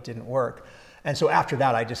see what didn't work. And so after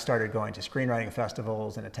that, I just started going to screenwriting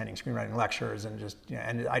festivals and attending screenwriting lectures, and just, you know,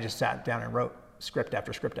 and I just sat down and wrote script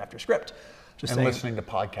after script after script. Just and listening to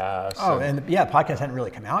podcasts. Oh, and yeah, podcasts hadn't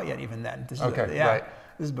really come out yet even then. This is right.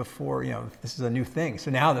 This is before, you know, this is a new thing.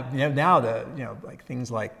 So now the like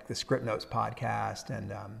things like the Script Notes podcast,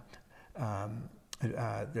 and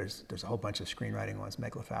there's a whole bunch of screenwriting ones,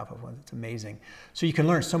 Meg LaFave ones. It's amazing. So you can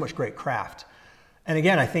learn so much great craft. And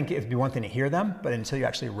again, I think it'd be one thing to hear them, but until you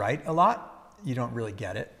actually write a lot, you don't really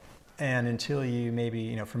get it. And until you maybe,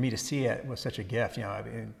 you know, for me to see it was such a gift. You know, I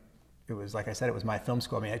mean, it was, like I said, it was my film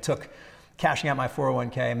school. I mean, I took cashing out my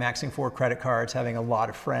 401k, maxing 4 credit cards, having a lot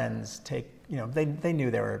of friends take, you know, they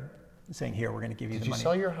knew they were saying, here, we're going to give you the money. Did you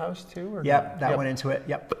sell your house too? Or yep, that went into it.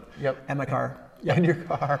 Yep. And my car. Yep. And your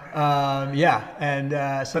car. Yeah. And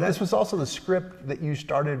so but this was also the script that you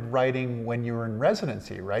started writing when you were in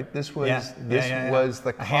residency, right? This was was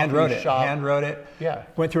the coffee shop. Hand wrote it. Yeah.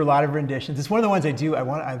 Went through a lot of renditions. It's one of the ones I do.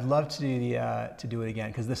 I'd love to do it again,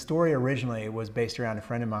 because the story originally was based around a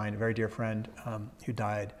friend of mine, a very dear friend, who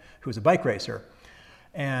died, who was a bike racer,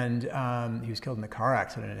 and he was killed in a car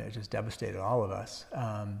accident, and it just devastated all of us.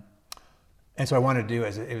 And so I wanted to do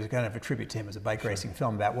it was kind of a tribute to him as a bike racing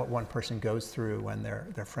film about what one person goes through when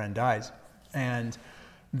their friend dies. And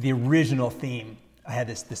the original theme, I had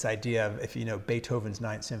this idea of, if you know, Beethoven's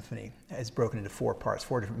Ninth Symphony is broken into 4 parts,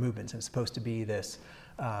 4 different movements, and it's supposed to be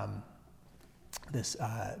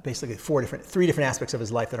basically 3 different aspects of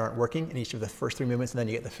his life that aren't working in each of the first 3 movements, and then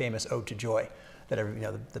you get the famous Ode to Joy that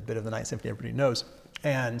the bit of the Ninth Symphony everybody knows.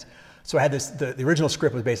 And so I had the original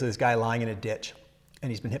script was basically this guy lying in a ditch,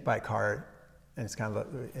 and he's been hit by a car, and it's kind of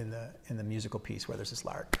in the musical piece where there's this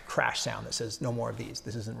loud crash sound that says, no more of these,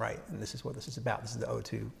 this isn't right, and this is what this is about. This is the ode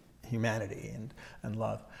to humanity and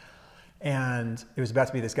love. And it was about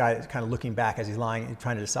to be this guy kind of looking back as he's lying,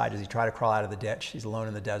 trying to decide, does he try to crawl out of the ditch? He's alone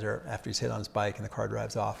in the desert after he's hit on his bike and the car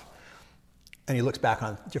drives off. And he looks back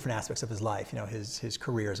on different aspects of his life, you know, his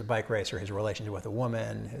career as a bike racer, his relationship with a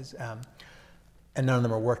woman, and none of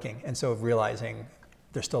them are working. And so realizing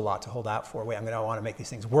there's still a lot to hold out for. Wait, I want to make these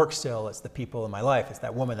things work still. It's the people in my life. It's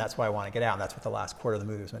that woman. That's why I want to get out. And that's what the last quarter of the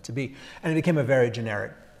movie was meant to be. And it became a very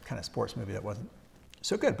generic kind of sports movie that wasn't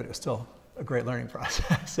so good, but it was still a great learning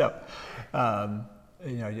process. So,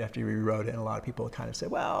 you know, after you rewrote it, and a lot of people kind of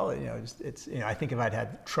said, well, you know, I think if I'd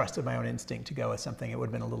had trusted my own instinct to go with something, it would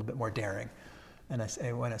have been a little bit more daring, and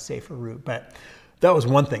I went a safer route. But that was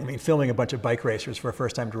one thing. I mean, filming a bunch of bike racers for a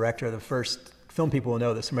first-time director, the first film people will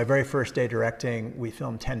know this. My very first day directing, we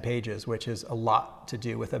filmed 10 pages, which is a lot to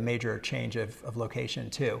do with a major change of location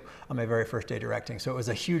too, on my very first day directing. So it was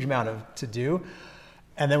a huge amount to do.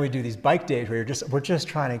 And then we do these bike days where we're just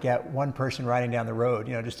trying to get one person riding down the road,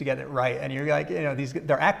 you know, just to get it right. And you're like, you know,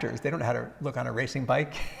 they're actors. They don't know how to look on a racing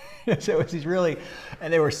bike. So it was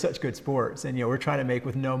and they were such good sports. And, you know, we're trying to make,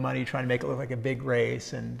 with no money, trying to make it look like a big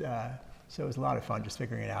race. And so it was a lot of fun just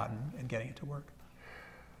figuring it out and getting it to work.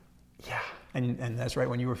 Yeah, and that's right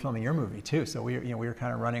when you were filming your movie too. So we were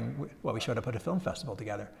kind of running. Well, we showed up at a film festival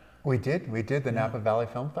together. We did the Napa Valley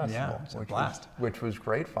Film Festival, yeah, it was a blast, which was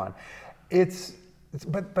great fun.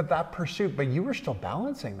 But that pursuit. But you were still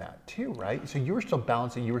balancing that too, right? So you were still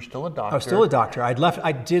balancing. You were still a doctor. I was still a doctor.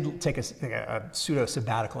 I did take a pseudo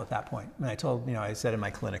sabbatical at that point. And I said in my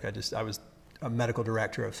clinic, I was a medical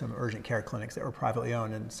director of some urgent care clinics that were privately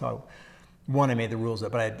owned, and so I made the rules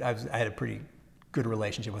up, but I had a pretty good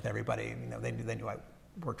relationship with everybody. You know, they knew I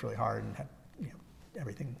worked really hard and had, you know,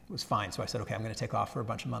 everything was fine. So I said, okay, I'm going to take off for a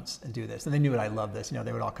bunch of months and do this. And they knew that I loved this. You know,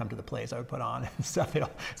 they would all come to the plays I would put on and stuff.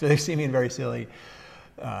 So they see me in very silly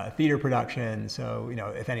theater production. So, you know,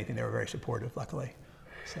 if anything, they were very supportive, luckily.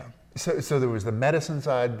 So there was the medicine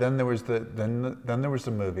side, then there was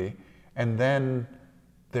the movie, and then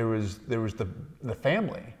there was the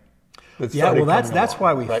family. Yeah, well, that's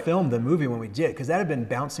why we filmed the movie when we did, because that had been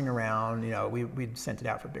bouncing around. You know, we'd sent it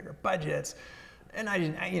out for bigger budgets, and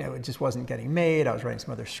it just wasn't getting made. I was writing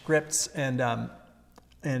some other scripts, and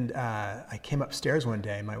I came upstairs one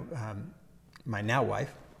day. My now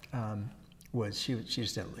wife she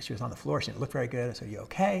was on the floor. She didn't look very good. I said, "You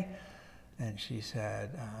okay?" And she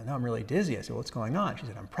said, "No, I'm really dizzy." I said, "What's going on?" She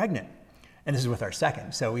said, "I'm pregnant," and this is with our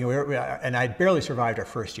second. So and I barely survived our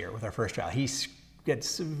first year with our first child. He had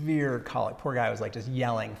severe colic. Poor guy was like just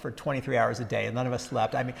yelling for 23 hours a day, and none of us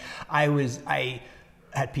slept. I mean, I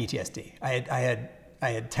had PTSD. I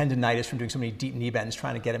had tendinitis from doing so many deep knee bends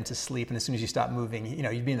trying to get him to sleep, and as soon as you stop moving, you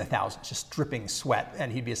know, you'd be in the thousands, just dripping sweat,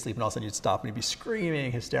 and he'd be asleep, and all of a sudden you'd stop, and he'd be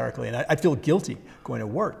screaming hysterically, and I'd feel guilty going to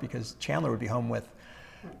work because Chandler would be home with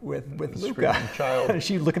Luca. Child. And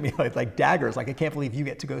she'd look at me like daggers, like, I can't believe you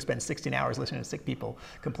get to go spend 16 hours listening to sick people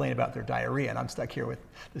complain about their diarrhea, and I'm stuck here with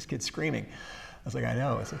this kid screaming. I was like, I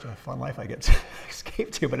know, it's such a fun life I get to escape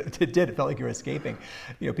to, but it felt like you were escaping.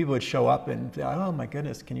 You know, people would show up and say, oh my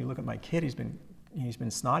goodness, can you look at my kid? He's been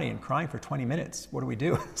snotty and crying for 20 minutes. What do we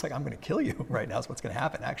do? It's like, I'm going to kill you right now is what's going to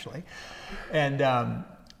happen, actually. And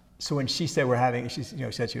so when she said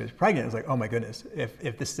said she was pregnant, I was like, oh my goodness,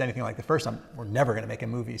 if this is anything like the first time, we're never going to make a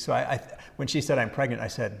movie. So when she said I'm pregnant, I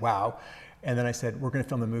said, wow. And then I said, we're going to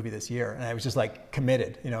film a movie this year. And I was just like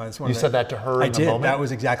committed. You know, you said that to her in the moment? That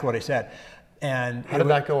was exactly what I said. And how did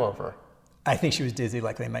that go over? I think she was dizzy,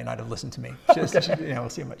 like they might not have listened to me. We'll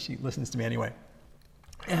see how much she listens to me anyway.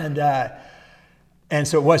 And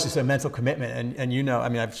so it was just a mental commitment. And you know, I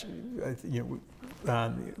mean,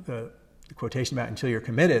 the quotation about until you're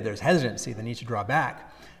committed, there's hesitancy, the need to draw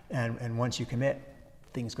back. And once you commit,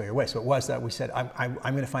 things go your way. So it was that we said, I'm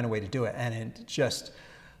going to find a way to do it. And it just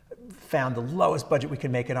found the lowest budget we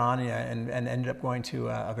could make it on, and ended up going to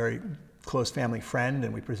a very close family friend,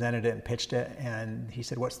 and we presented it and pitched it, and he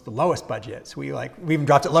said, what's the lowest budget? So we even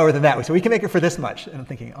dropped it lower than that. We said, we can make it for this much. And I'm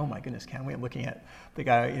thinking, oh my goodness, can we? I'm looking at the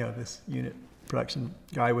guy, you know, this unit production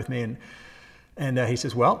guy with me, and he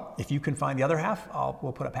says, well, if you can find the other half,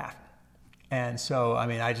 we'll put up half. And so, I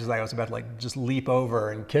mean, I was about to like just leap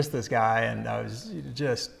over and kiss this guy, and I was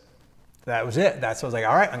just, that was it. So I was like,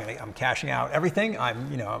 all right, I'm cashing out everything. I'm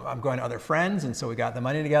going to other friends, and so we got the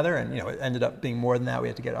money together, and it ended up being more than that. We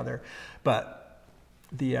had to get but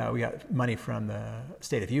we got money from the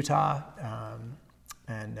state of Utah,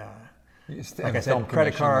 and like I said,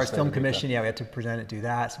 credit cards, film commission. Yeah, we had to present it, do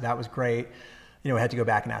that. So that was great. We had to go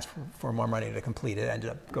back and ask for more money to complete it. Ended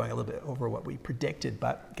up going a little bit over what we predicted,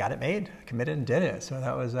 but got it made, committed, and did it. So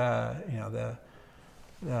that was,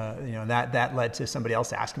 that led to somebody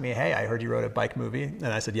else asking me, "Hey, I heard you wrote a bike movie," and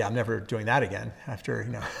I said, "Yeah, I'm never doing that again." After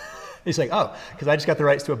he's like, "Oh, because I just got the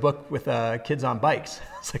rights to a book with kids on bikes."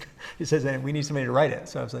 It's like he says, "And we need somebody to write it."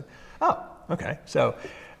 So I was like, "Oh, okay." So,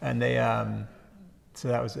 and they. So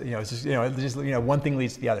that was, it's just, one thing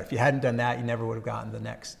leads to the other. If you hadn't done that, you never would have gotten the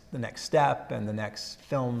next step, and the next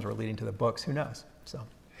films were leading to the books. Who knows? So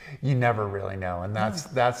you never really know, and that's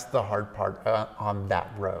the hard part on that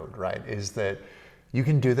road, right? Is that you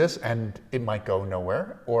can do this, and it might go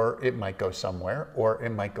nowhere, or it might go somewhere, or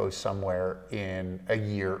it might go somewhere in a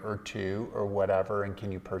year or two, or whatever. And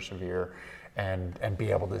can you persevere? And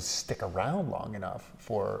be able to stick around long enough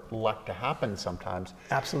for luck to happen sometimes.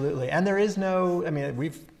 Absolutely. And there is no,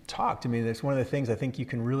 we've talked, there's one of the things I think you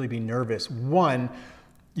can really be nervous. One,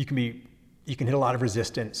 you can hit a lot of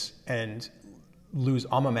resistance and lose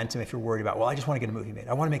all momentum if you're worried about, well, I just want to get a movie made.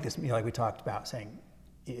 I want to make this, like we talked about, saying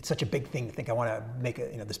it's such a big thing to think I want to make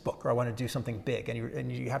this book, or I want to do something big.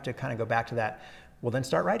 And you have to kind of go back to that. Well, then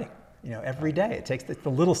start writing. Every day. It takes the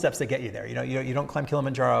little steps that get you there. You don't climb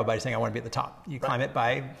Kilimanjaro by saying I want to be at the top. You climb it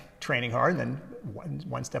by training hard, and then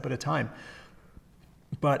one step at a time.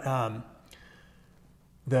 But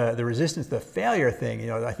the resistance, the failure thing,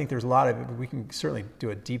 I think there's a lot of, we can certainly do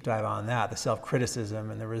a deep dive on that, the self-criticism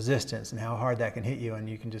and the resistance and how hard that can hit you, and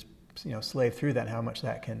you can just slave through that and how much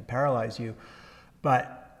that can paralyze you.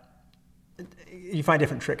 But you find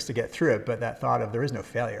different tricks to get through it, but that thought of there is no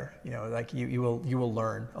failure, like you will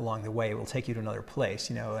learn along the way. It will take you to another place,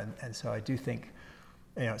 and so I do think,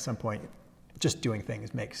 at some point, just doing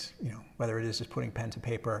things makes, whether it is just putting pen to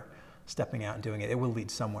paper, stepping out and doing it, it will lead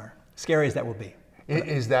somewhere. Scary as that will be.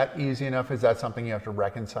 Is that easy enough? Is that something you have to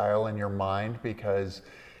reconcile in your mind? Because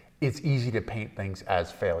it's easy to paint things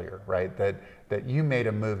as failure, right? That you made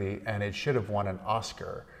a movie and it should have won an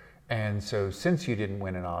Oscar. And so since you didn't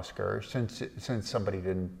win an Oscar, since somebody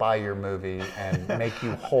didn't buy your movie and make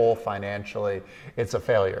you whole financially, it's a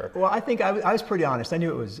failure. Well, I think I was pretty honest. I knew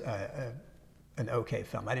it was an okay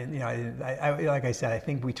film. I didn't, like I said, I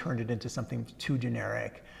think we turned it into something too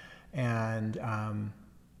generic. And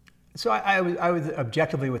so I was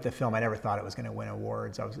objectively with the film, I never thought it was going to win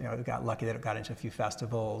awards. I got lucky that it got into a few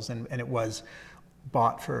festivals, and it was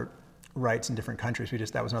bought for rights in different countries.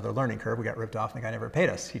 That was another learning curve. We got ripped off, and the guy never paid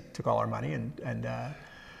us. He took all our money and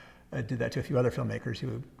did that to a few other filmmakers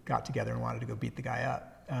who got together and wanted to go beat the guy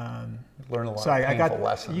up. Learn a lot of painful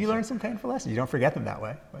lessons. You learn some painful lessons. You don't forget them that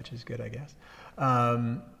way, which is good, I guess.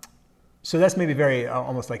 So that's maybe very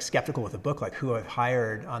almost like skeptical with the book, like who I've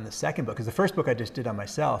hired on the second book. Because the first book I just did on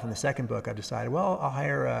myself, and the second book I've decided, well, I'll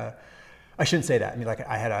hire I shouldn't say that.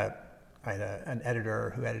 I had an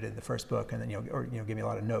editor who edited the first book, and then gave me a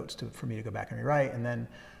lot of notes for me to go back and rewrite, and then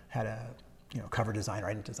had a cover designer.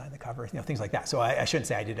 I didn't design the cover, things like that. So I shouldn't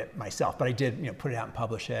say I did it myself, but I did put it out and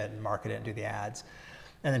publish it and market it and do the ads.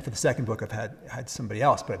 And then for the second book, I've had somebody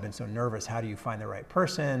else, but I've been so nervous. How do you find the right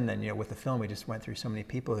person? And with the film, we just went through so many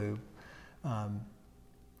people who,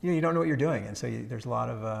 you don't know what you're doing, and so there's a lot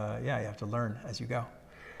of you have to learn as you go.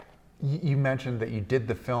 You mentioned that you did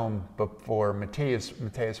the film before Matthias. Yeah.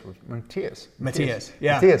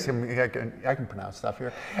 Matthias. I can pronounce stuff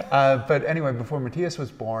here. But anyway, before Matthias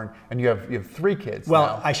was born, and you have 3 kids.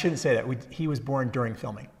 Well, now. I shouldn't say that. He was born during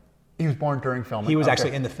filming. He was born during filming. He was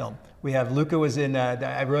actually in the film. We have Luca was in.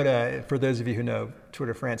 I wrote for those of you who know Tour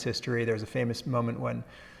de France history, there's a famous moment when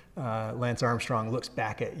Lance Armstrong looks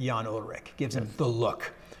back at Jan Ullrich, gives him the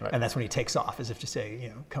look, right. And that's when he takes off, as if to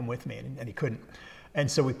say, come with me, and he couldn't. And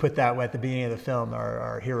so we put that at the beginning of the film.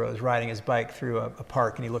 Our hero is riding his bike through a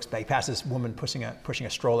park, and he looks back. He passes this woman pushing a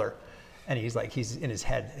stroller, and he's in his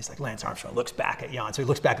head. He's like, Lance Armstrong looks back at Jan. So he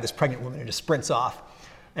looks back at this pregnant woman and just sprints off.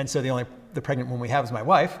 And so the pregnant woman we have is my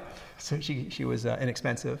wife. So she was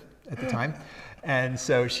inexpensive at the time, and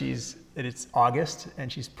so it's August, and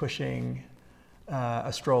she's pushing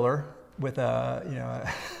a stroller with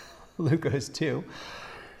Luca is 2,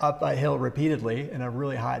 up a hill repeatedly in a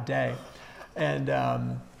really hot day. And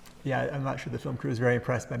I'm not sure the film crew was very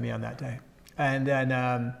impressed by me on that day. And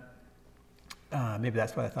then Maybe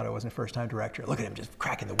that's why I thought I wasn't a first-time director. Look at him just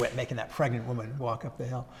cracking the whip, making that pregnant woman walk up the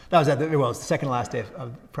hill. That was it was the second to last day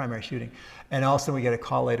of primary shooting. And also we get a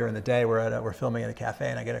call later in the day. We're filming at a cafe,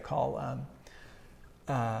 and I get a call.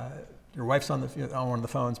 Your wife's on one of the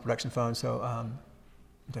phones, production phones. So I'm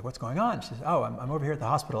like, what's going on? She says, oh, I'm over here at the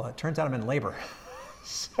hospital. It turns out I'm in labor.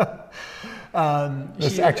 So,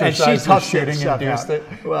 this exercise was shooting induced it.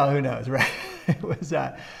 Well, who knows, right? It was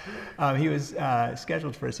he was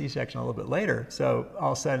scheduled for a C-section a little bit later. So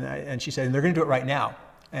all of a sudden, and she said, and they're going to do it right now.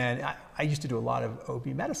 And I used to do a lot of OB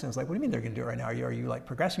medicine. I was like, what do you mean they're going to do it right now? Are you like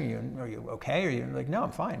progressing? Are you okay? Are you like, no,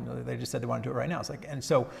 I'm fine. They just said they want to do it right now. It's like, and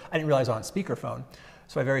so I didn't realize on speakerphone.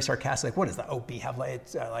 So I very sarcastic, like, what does the OB have?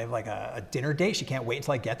 Like, I have like a dinner date. She can't wait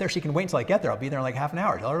until I get there. She can wait until I get there. I'll be there in like half an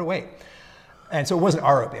hour. Tell her to wait. And so it wasn't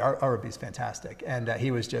our OB. Our OB is fantastic. And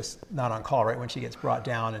he was just not on call right when she gets brought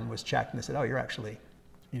down and was checked. And they said, oh, you're actually,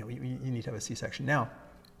 you need to have a C-section now.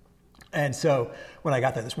 And so when I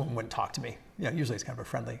got there, this woman wouldn't talk to me. Usually it's kind of a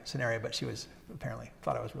friendly scenario, but she was apparently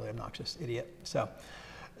thought I was a really obnoxious idiot. So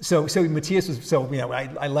Matthias was,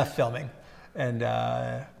 I left filming, and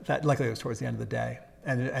that luckily it was towards the end of the day.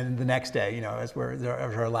 And the next day, as it was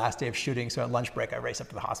our last day of shooting, so at lunch break, I raced up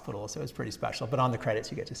to the hospital, so it was pretty special. But on the credits,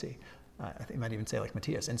 you get to see, I think you might even say like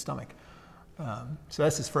Matthias in stomach. So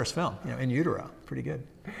that's his first film, in utero. Pretty good.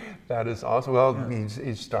 That is awesome. Well,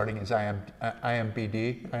 he's starting his IMDb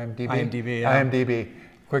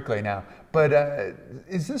quickly now. But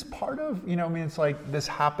is this part of, it's like this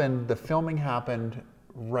happened, the filming happened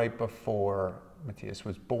right before Matthias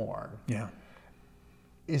was born. Yeah.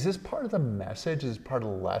 Is this part of the message? Is this part of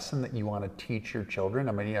the lesson that you want to teach your children?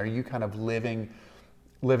 I mean, are you kind of living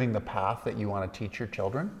the path that you want to teach your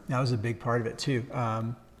children? That was a big part of it too.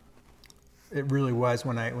 It really was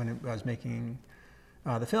when I was making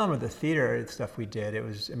the film or the theater stuff we did. It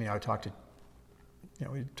was, I would talk to,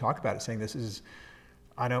 we'd talk about it, saying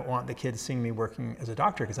I don't want the kids seeing me working as a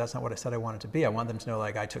doctor because that's not what I said I wanted to be. I want them to know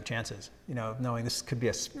like I took chances, knowing this could be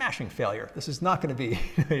a smashing failure. This is not going to be,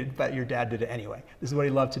 but your dad did it anyway. This is what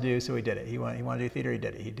he loved to do, so he did it. He wanted to do theater, he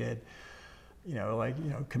did it. He did,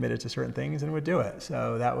 committed to certain things and would do it.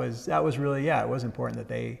 So that was really, it was important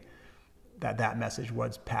that that message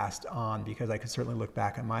was passed on, because I could certainly look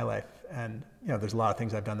back at my life and, there's a lot of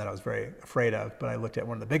things I've done that I was very afraid of, but I looked at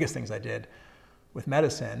one of the biggest things I did with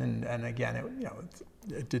medicine, and again,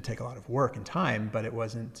 it did take a lot of work and time, but it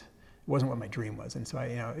wasn't what my dream was. And so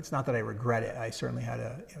it's not that I regret it. I certainly had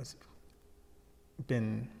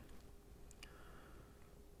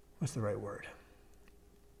what's the right word?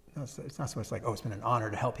 No, it's not so much like, it's been an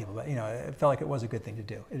honor to help people, but it felt like it was a good thing to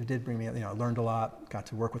do. It did bring me, I learned a lot, got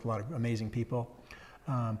to work with a lot of amazing people,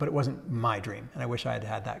 but it wasn't my dream, and I wish I had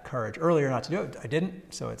had that courage earlier not to do it. I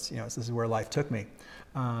didn't, so this is where life took me.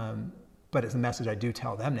 But it's a message I do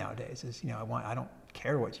tell them nowadays is, I don't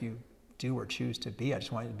care what you do or choose to be. I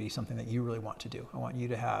just want it to be something that you really want to do. I want you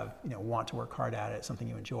to have, want to work hard at it, something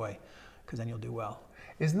you enjoy, because then you'll do well.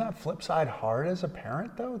 Isn't that flip side hard as a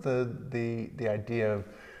parent though? The idea of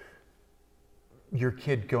your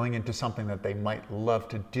kid going into something that they might love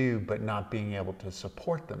to do, but not being able to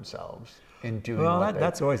support themselves in doing. Well,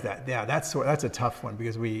 that's always that. Yeah, that's a tough one,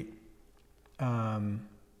 because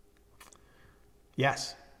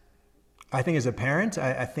yes. I think as a parent,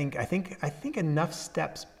 I think enough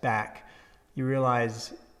steps back, you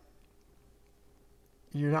realize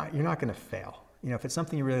you're not going to fail. If it's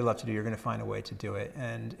something you really love to do, you're going to find a way to do it.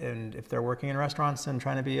 And if they're working in restaurants and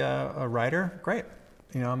trying to be a writer, great.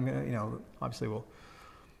 I'm gonna, obviously we'll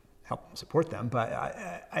help support them, but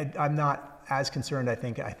I'm not as concerned. I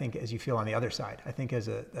think as you feel on the other side. I think as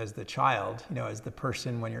the child, as the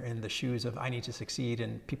person, when you're in the shoes of I need to succeed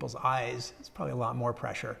in people's eyes, it's probably a lot more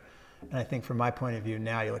pressure. And I think from my point of view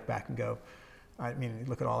now, you look back and go,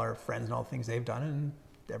 look at all our friends and all the things they've done, and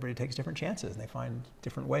everybody takes different chances and they find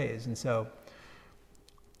different ways. And so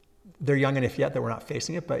they're young enough yet that we're not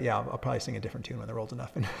facing it, but I'll probably sing a different tune when they're old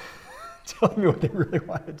enough and tell me what they really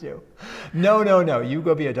want to do. No, you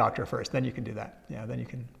go be a doctor first, then you can do that. Then you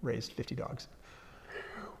can raise 50 dogs.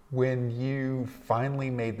 When you finally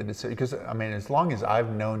made the decision, because as long as I've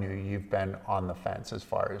known you, you've been on the fence as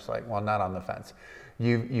far as not on the fence.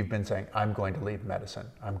 You've been saying, I'm going to leave medicine.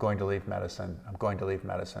 I'm going to leave medicine. I'm going to leave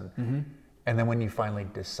medicine. Mm-hmm. And then when you finally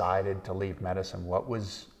decided to leave medicine, what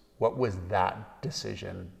was that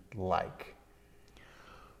decision like?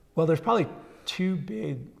 Well, there's probably two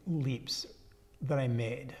big leaps that I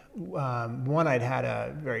made. One, I'd had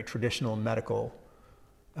a very traditional medical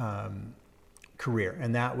career,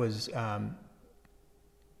 and that was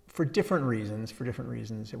for different reasons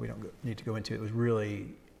that we don't need to go into. It was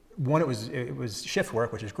really one, it was shift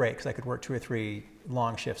work, which is great because I could work 2 or 3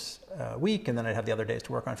 long shifts a week, and then I'd have the other days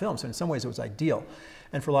to work on film. So in some ways it was ideal.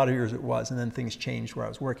 And for a lot of years it was. And then things changed where I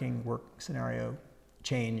was working, work scenario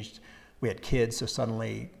changed. We had kids, so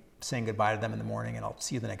suddenly saying goodbye to them in the morning and I'll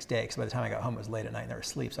see you the next day. Because by the time I got home, it was late at night and they were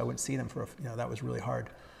asleep. So I wouldn't see them for, that was really hard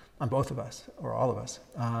on both of us, or all of us.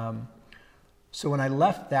 So when I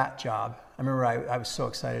left that job, I remember I was so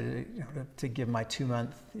excited to give my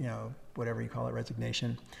 2-month, whatever you call it,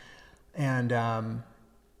 resignation. And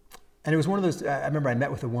it was one of those, I remember I met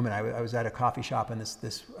with a woman, I was at a coffee shop, and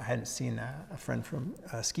I hadn't seen a friend from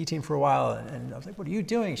a ski team for a while, and I was like, what are you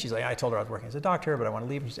doing? She's like, I told her I was working as a doctor, but I want to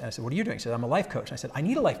leave. And I said, what are you doing? She said, I'm a life coach. And I said, I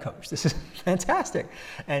need a life coach. This is fantastic.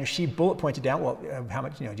 And she bullet pointed down, well, how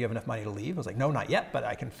much, do you have enough money to leave? I was like, no, not yet, but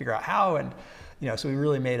I can figure out how. And, so we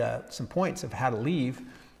really made some points of how to leave.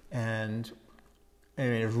 And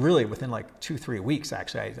it was really within like 2-3 weeks,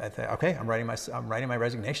 actually. I thought, okay, I'm writing my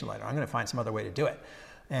resignation letter. I'm going to find some other way to do it.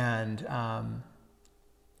 And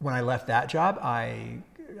when I left that job, I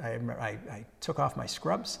took off my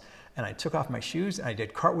scrubs and I took off my shoes and I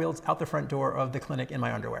did cartwheels out the front door of the clinic in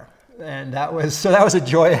my underwear. And that was a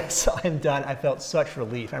joyous, I'm done. I felt such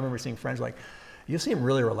relief. I remember seeing friends like, you seem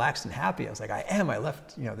really relaxed and happy. I was like, I am. I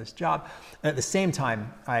left this job. And at the same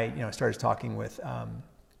time, I started talking with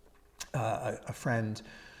a friend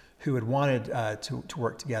who had wanted to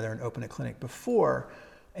work together and open a clinic before.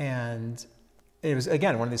 And it was,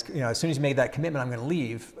 again, one of these, as soon as you made that commitment, I'm going to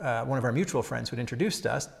leave, one of our mutual friends who had introduced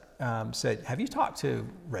us said, have you talked to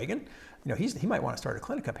Reagan? He might want to start a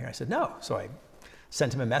clinic up here. I said, no. So I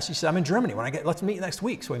sent him a message. He said, I'm in Germany. Let's meet next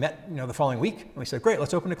week. So we met, the following week. And we said, great,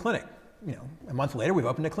 let's open a clinic. A month later, we've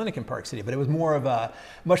opened a clinic in Park City, but it was more of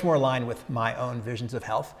much more aligned with my own visions of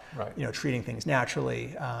health, right. Treating things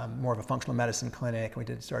naturally, more of a functional medicine clinic. We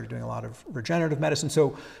started doing a lot of regenerative medicine.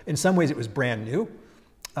 So in some ways it was brand new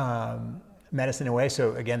medicine in a way.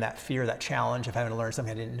 So again, that fear, that challenge of having to learn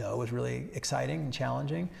something I didn't know was really exciting and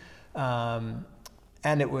challenging.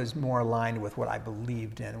 And it was more aligned with what I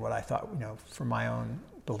believed in, what I thought, for my own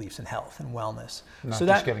beliefs in health and wellness. Not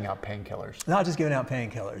just giving out painkillers. Not just giving out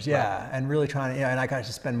painkillers, yeah. Right. And really trying to, and I got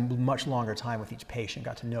to spend much longer time with each patient,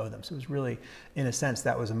 got to know them. So it was really, in a sense,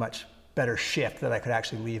 that was a much better shift that I could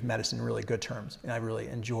actually leave medicine in really good terms. And I really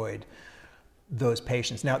enjoyed those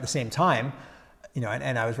patients. Now at the same time,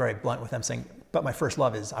 and I was very blunt with them saying, but my first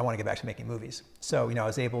love is I want to get back to making movies. So, I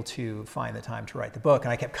was able to find the time to write the book,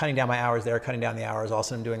 and I kept cutting down my hours there, cutting down the hours.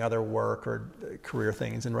 Also, I'm doing other work or career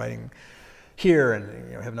things and writing here,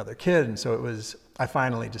 and have another kid. And so I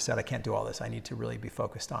finally just said, I can't do all this. I need to really be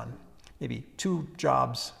focused on maybe 2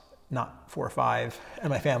 jobs, not 4 or 5, and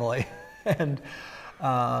my family, and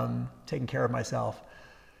taking care of myself.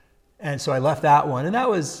 And so I left that one, and that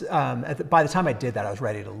was by the time I did that, I was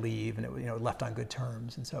ready to leave, and it left on good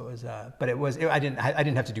terms. And so it was, but I didn't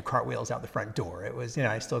have to do cartwheels out the front door. It was,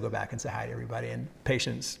 I still go back and say hi to everybody. And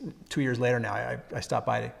patients, 2 years later now, I stopped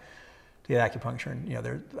by to get acupuncture,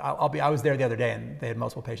 and I was there the other day, and they had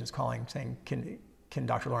multiple patients calling saying, can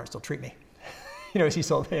Dr. Lawrence still treat me? Is he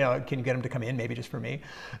still, can you get him to come in maybe just for me?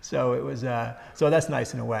 So it was, so that's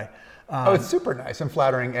nice in a way. It's super nice and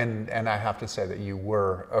flattering, and I have to say that you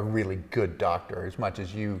were a really good doctor, as much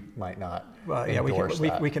as you might not endorse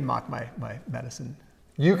that. We can mock my medicine.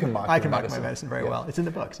 You can mock. I can mock my medicine very well. It's in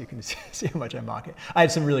the books. You can see how much I mock it. I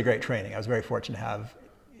had some really great training. I was very fortunate to have,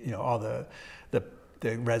 all the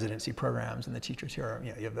residency programs and the teachers here.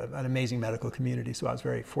 You have an amazing medical community. So I was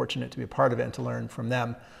very fortunate to be a part of it and to learn from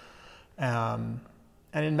them. And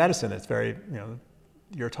in medicine, it's very,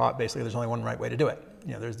 you're taught basically there's only one right way to do it.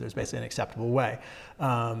 There's basically an acceptable way.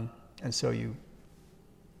 And so you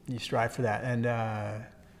strive for that. And,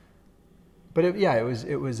 but it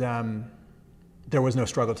was there was no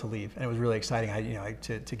struggle to leave. And it was really exciting,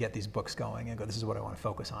 to get these books going and go, this is what I want to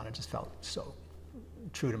focus on. It just felt so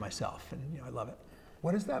true to myself, and I love it.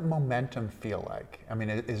 What does that momentum feel like? I mean,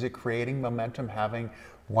 is it creating momentum having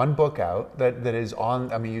one book out that is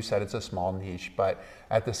on, I mean, you said it's a small niche, but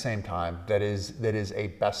at the same time, that is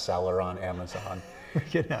a bestseller on Amazon.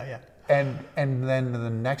 Yeah. And then the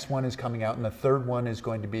next one is coming out, and the third one is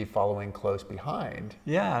going to be following close behind.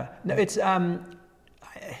 Yeah, no,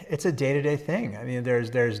 it's a day-to-day thing. I mean,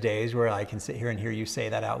 there's days where I can sit here and hear you say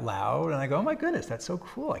that out loud, and I go, oh my goodness, that's so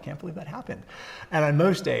cool. I can't believe that happened. And on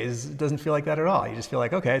most days, it doesn't feel like that at all. You just feel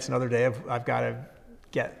like, okay, it's another day I've got to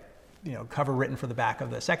get cover written for the back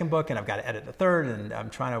of the second book, and I've got to edit the third, and I'm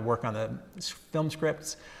trying to work on the film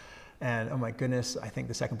scripts. And oh my goodness, I think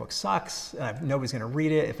the second book sucks, and nobody's going to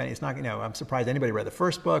read it. It's not, I'm surprised anybody read the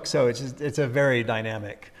first book. So it's a very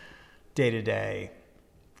dynamic, day-to-day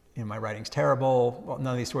my writing's terrible. Well,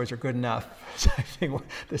 none of these stories are good enough. So I think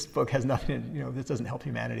this book has nothing, this doesn't help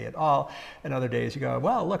humanity at all. And other days you go,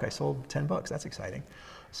 well, look, I sold 10 books. That's exciting.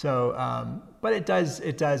 So, but it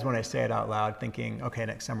does when I say it out loud, thinking, okay,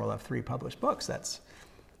 next summer we'll have 3 published books. That's,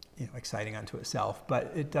 exciting unto itself.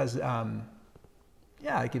 But it does,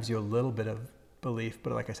 it gives you a little bit of belief,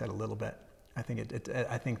 but like I said, a little bit. I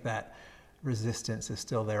think that resistance is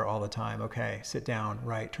still there all the time. Okay, sit down,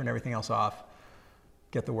 write, turn everything else off,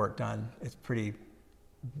 get the work done. It's pretty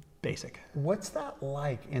basic. What's that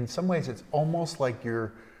like? In some ways, it's almost like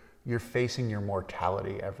you're facing your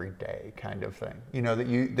mortality every day, kind of thing. That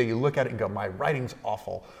you look at it and go, my writing's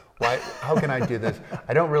awful. Why? How can I do this?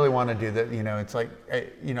 I don't really want to do that. It's like,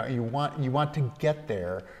 you want to get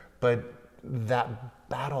there, but that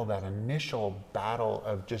battle, that initial battle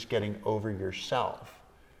of just getting over yourself,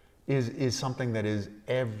 is something that is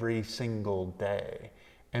every single day.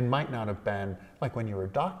 And might not have been, like when you were a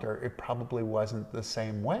doctor, it probably wasn't the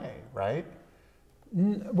same way, right?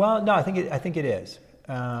 Well, no, I think it is.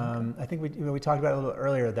 I think we talked about it a little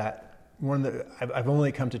earlier that I've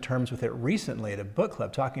only come to terms with it recently at a book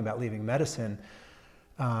club talking about leaving medicine.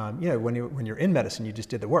 When you're in medicine, you just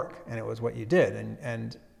did the work, and it was what you did.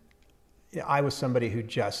 And I was somebody who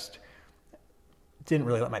just didn't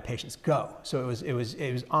really let my patients go. So it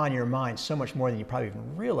was on your mind so much more than you probably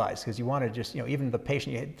even realized, because you wanted to just, even the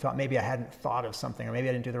patient, you thought maybe I hadn't thought of something, or maybe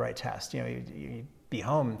I didn't do the right test. You'd be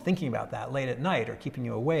home thinking about that late at night, or keeping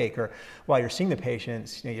you awake, or while you're seeing the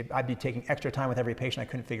patients, I'd be taking extra time with every patient I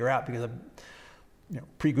couldn't figure out because of,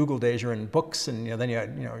 pre-Google days, you're in books, and then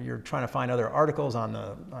you're trying to find other articles on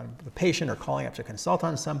the patient, or calling up to consult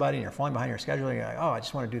on somebody, and you're falling behind your schedule. And you're like,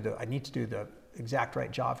 oh, I need to do the exact right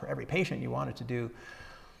job for every patient. You wanted to do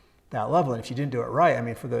that level, and if you didn't do it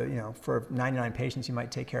right, for 99 patients you might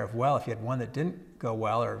take care of well. If you had one that didn't go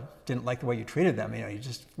well or didn't like the way you treated them, you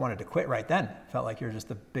just wanted to quit right then. Felt like you're just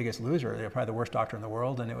the biggest loser. You're probably the worst doctor in the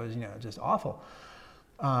world, and it was just awful.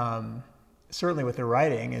 Certainly with the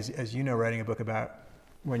writing, as writing a book about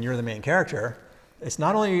when you're the main character, it's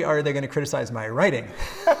not only are they going to criticize my writing,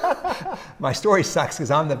 my story sucks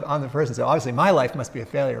because I'm the person. So obviously my life must be a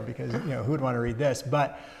failure, because who would want to read this?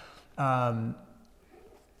 But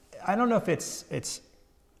I don't know if it's.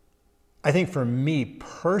 I think for me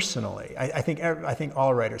personally, I think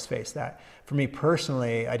all writers face that. For me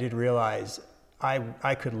personally, I did realize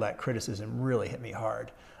I could let criticism really hit me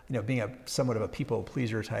hard. Being somewhat of a people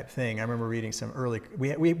pleaser type thing. I remember reading some early.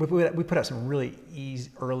 We put out some really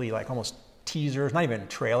early, like almost teasers, not even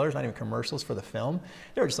trailers, not even commercials for the film.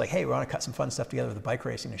 They were just like, hey, we want to cut some fun stuff together with the bike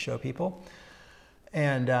racing to show people.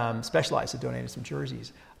 And Specialized had donated some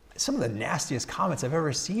jerseys. Some of the nastiest comments I've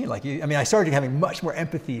ever seen. I started having much more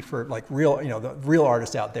empathy for real, the real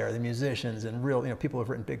artists out there, the musicians, and real, people who've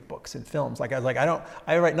written big books and films. I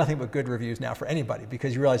write nothing but good reviews now for anybody,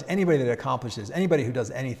 because you realize anybody that accomplishes, anybody who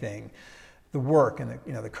does anything, the work and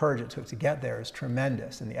the courage it took to get there is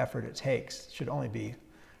tremendous, and the effort it takes should only be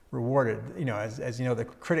rewarded. As the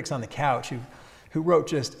critics on the couch who wrote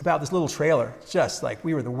just about this little trailer, just like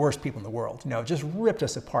we were the worst people in the world, just ripped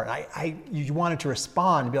us apart. You wanted to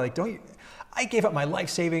respond and be like, I gave up my life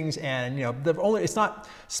savings, and it's not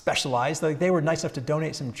Specialized. Like, they were nice enough to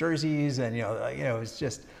donate some jerseys, and it was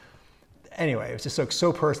just, anyway, it was just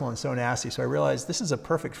so personal and so nasty. So I realized this is a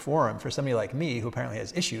perfect forum for somebody like me, who apparently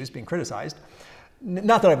has issues being criticized.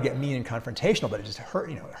 Not that I would get mean and confrontational, but it just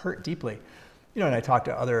hurt, it hurt deeply. And I talked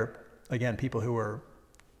to other, again, people who were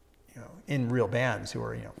in real bands, who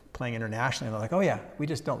were, playing internationally, and they're like, oh yeah, we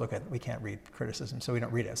just don't we can't read criticism, so we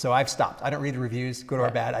don't read it. So I've stopped. I don't read the reviews, good or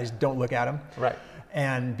bad. I just don't look at them. Right.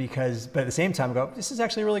 And but at the same time I go, this is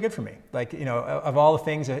actually really good for me. Of all the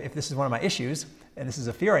things, if this is one of my issues, and this is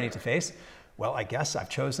a fear I need to face, well, I guess I've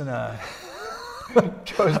chosen a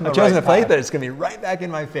chosen a fight that it's going to be right back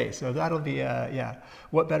in my face. So that'll be,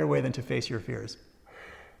 what better way than to face your fears?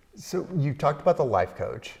 So you talked about the life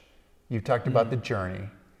coach. You talked about the journey.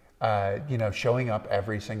 Showing up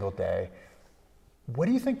every single day. What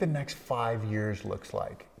do you think the next 5 years looks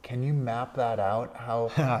like? Can you map that out?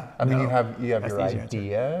 You have your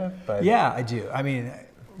idea, but yeah, I do.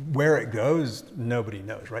 Where it goes, nobody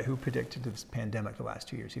knows, right? Who predicted this pandemic the last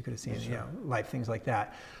 2 years? Who could have seen, life, things like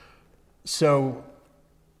that? So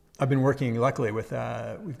I've been working, luckily, with,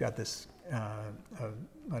 we've got this,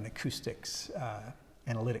 an acoustics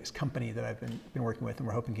analytics company that I've been working with, and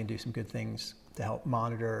we're hoping can do some good things to help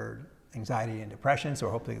monitor anxiety and depression. So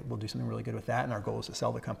hopefully we'll do something really good with that. And our goal is to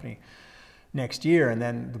sell the company next year, and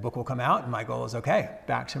then the book will come out, and my goal is,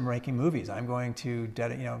 back to making movies. I'm going to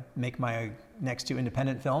make my next 2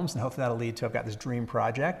 independent films, and hopefully that'll lead to, I've got this dream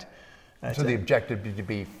project So the objective is to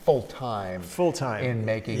be full-time in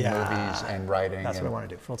making movies and writing. That's what I want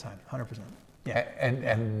to do, full-time, 100%. Yeah.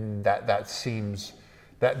 And that seems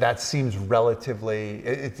relatively,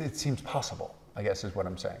 it seems possible, I guess is what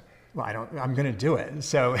I'm saying. Well, I'm going to do it.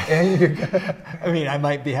 So, I mean, I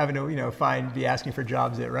might be having to, be asking for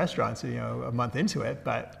jobs at restaurants, a month into it,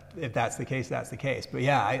 but if that's the case, that's the case. But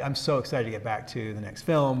yeah, I'm so excited to get back to the next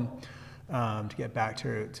film, to get back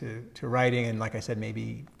to writing. And like I said,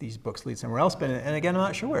 maybe these books lead somewhere else. But, and again, I'm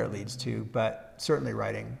not sure where it leads to, but certainly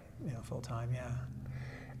writing, full time. Yeah.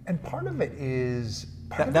 And part of it is...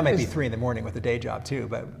 That might be 3 a.m. with a day job too,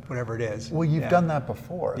 but whatever it is. Well, you've done that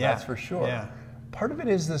before, that's for sure. Yeah. Part of it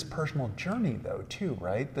is this personal journey though too,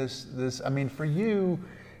 right? I mean, for you,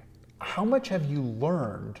 how much have you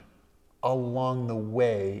learned along the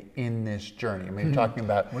way in this journey? I mean, you're talking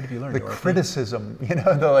about what have you learned, the criticism,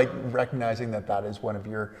 the like recognizing that is one of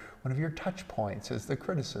your touch points is the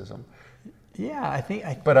criticism. Yeah, I think.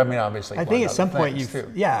 But I mean, obviously, I think at some point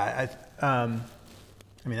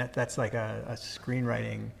I mean, that's like a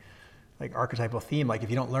screenwriting, like archetypal theme. Like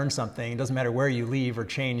if you don't learn something, it doesn't matter where you leave or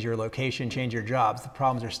change your location, change your jobs, the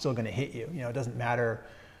problems are still going to hit you. It doesn't matter.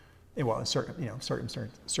 Well, in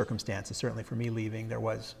certain circumstances, certainly for me leaving, there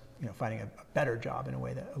was, finding a better job in a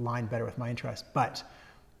way that aligned better with my interests. But,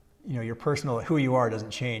 your personal, who you are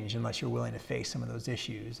doesn't change unless you're willing to face some of those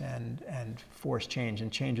issues and force change.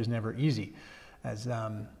 And change is never easy. As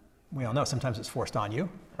we all know, sometimes it's forced on you.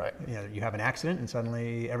 Right. You have an accident and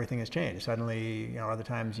suddenly everything has changed. Suddenly, other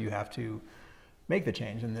times you have to make the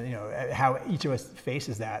change. And how each of us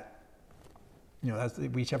faces that,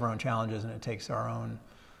 we each have our own challenges and it takes our own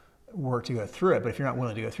work to go through it. But if you're not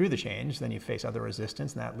willing to go through the change, then you face other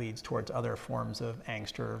resistance and that leads towards other forms of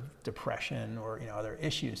angst or depression or, other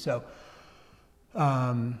issues. So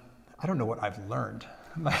I don't know what I've learned.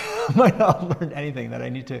 I might not have learned anything that I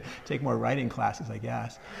need to take more writing classes, I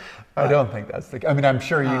guess. I don't think that's I mean, I'm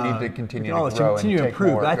sure you need to continue to grow and take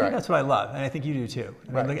improve, more. But I think that's what I love, and I think you do too.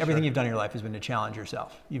 I mean, everything you've done in your life has been to challenge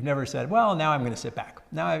yourself. You've never said, well, now I'm going to sit back.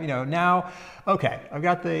 Now, okay, I've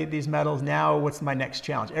got these medals, now what's my next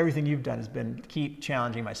challenge? Everything you've done has been keep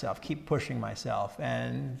challenging myself, keep pushing myself,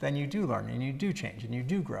 and then you do learn, and you do change, and you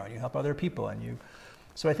do grow, and you help other people,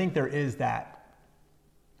 so I think there is that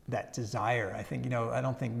desire. I think, I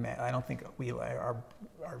don't think we are,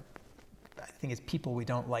 I think as people, we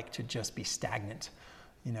don't like to just be stagnant.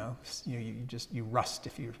 You rust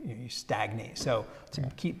if you stagnate. So to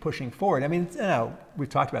keep pushing forward, I mean, we've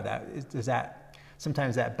talked about that. Is that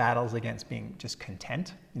sometimes that battles against being just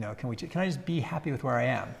content? Can I just be happy with where I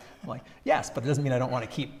am? I'm like, yes, but it doesn't mean I don't want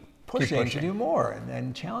to keep pushing to do more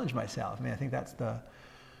and challenge myself. I mean, I think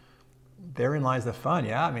therein lies the fun.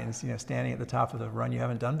 Yeah, I mean, standing at the top of the run you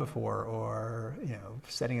haven't done before, or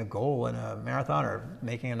setting a goal in a marathon, or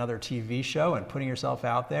making another TV show and putting yourself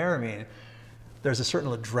out there. I mean, there's a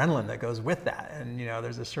certain adrenaline that goes with that, and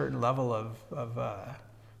there's a certain level of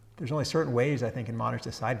there's only certain ways I think in modern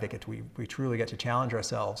society that we truly get to challenge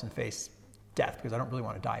ourselves and face death, because I don't really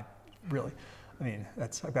want to die, really. I mean,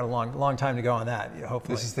 I've got a long time to go on that.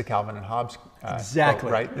 Hopefully, this is the Calvin and Hobbes exactly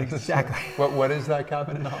quote, right? Exactly. What is that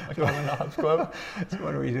Calvin and Hobbes quote? It's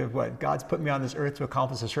one where you do what God's put me on this earth to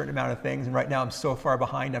accomplish a certain amount of things, and right now I'm so far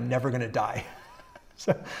behind, I'm never going to die.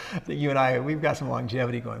 So I think you and I, we've got some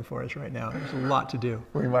longevity going for us right now. There's a lot to do.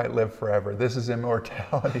 We might live forever. This is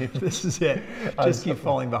immortality. This is it. Just keep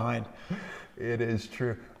falling behind. It is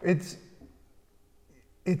true. It's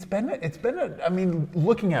been I mean,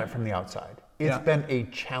 looking at it from the outside, it's been a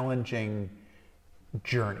challenging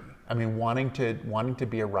journey. I mean, wanting to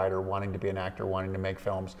be a writer, wanting to be an actor, wanting to make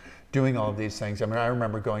films, doing all of these things. I mean, I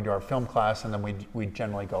remember going to our film class, and then we'd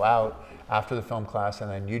generally go out after the film class,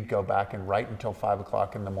 and then you'd go back and write until 5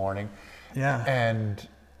 o'clock in the morning. Yeah. And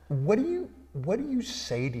what do you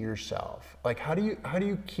say to yourself? Like, how do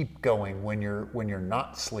you keep going when you're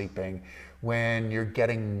not sleeping, when you're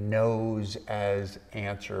getting no's as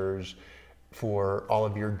answers for all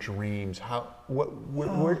of your dreams?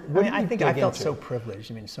 I think I felt so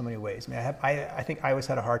privileged. I mean, in so many ways. I mean, I think I always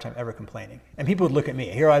had a hard time ever complaining. And people would look at me.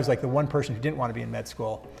 Here I was like the one person who didn't want to be in med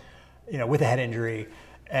school, with a head injury,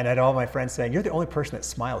 and I had all my friends saying, "You're the only person that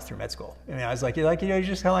smiles through med school." I mean, I was like, you're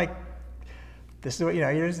just kind of like, this is what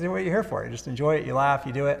you're just doing what you're here for. You just enjoy it, you laugh,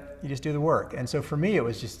 you do it, you just do the work. And so for me, it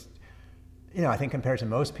was just, I think compared to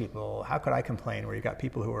most people, how could I complain where you've got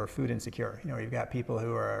people who are food insecure? You've got people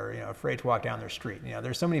who are, afraid to walk down their street.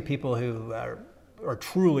 There's so many people who are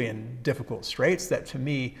truly in difficult straits that, to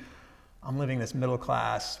me, I'm living this middle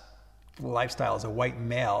class lifestyle as a white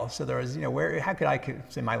male. So there was, how could I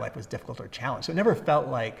say my life was difficult or challenged? So it never felt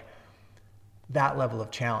like that level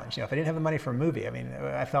of challenge. If I didn't have the money for a movie, I mean,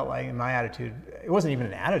 I felt like my attitude, it wasn't even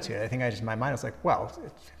an attitude. I think my mind was like, well,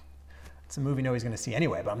 it's a movie nobody's going to see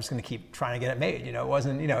anyway, but I'm just going to keep trying to get it made. It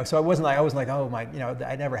wasn't, so I wasn't like, oh my,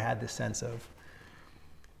 I never had this sense of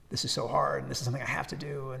this is so hard and this is something I have to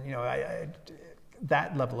do. And,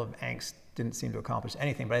 that level of angst didn't seem to accomplish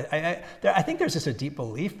anything. But I think there's just a deep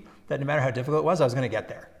belief that no matter how difficult it was, I was going to get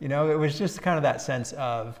there. It was just kind of that sense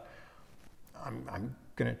of, I'm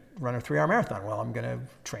going to run a 3-hour marathon. Well, I'm going to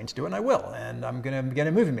train to do it, and I will. And I'm going to get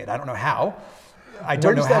a movie made. I don't know how. I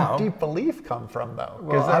don't know how. Where does that deep belief come from, though?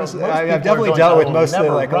 Well, I've definitely dealt with mostly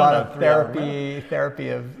like a lot of therapy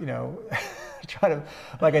of, trying to,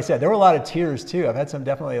 like I said, there were a lot of tears too. I've had some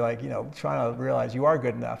definitely trying to realize you are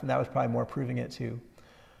good enough. And that was probably more proving it to,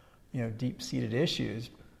 deep-seated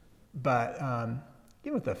issues. But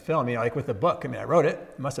even with the film, like with the book, I wrote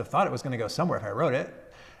it. I must have thought it was going to go somewhere if I wrote it.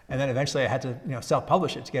 And then eventually I had to,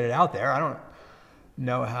 self-publish it to get it out there. I don't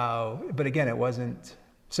know how, but again, it wasn't,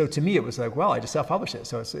 so to me it was like, well, I just self-published it.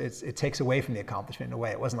 So it takes away from the accomplishment in a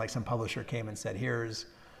way. It wasn't like some publisher came and said,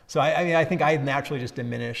 so I think I naturally just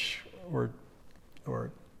diminish or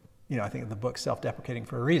I think the book's self-deprecating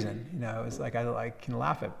for a reason. It was like, I can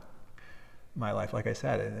laugh at my life. Like I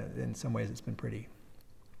said, in some ways it's been pretty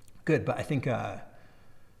good, but I think, well,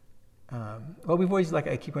 we've always,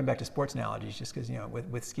 I keep going back to sports analogies just because,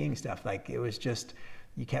 with skiing stuff, it was just,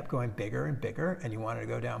 you kept going bigger and bigger and you wanted to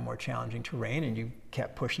go down more challenging terrain and you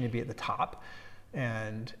kept pushing to be at the top.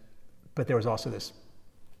 But there was also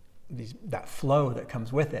that flow that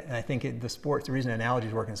comes with it. And I think the reason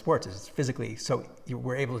analogies work in sports is it's physically, so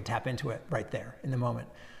we're able to tap into it right there in the moment.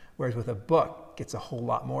 Whereas with a book, it's a whole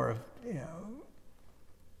lot more of,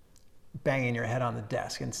 banging your head on the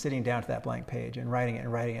desk and sitting down to that blank page and writing it,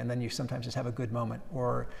 and then you sometimes just have a good moment,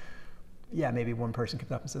 or maybe one person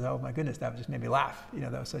comes up and says, oh my goodness, that just made me laugh.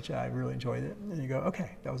 That was I really enjoyed it. And you go,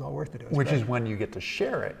 okay, that was all worth it. Which is when you get to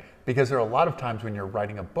share it, because there are a lot of times when you're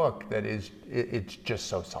writing a book that it's just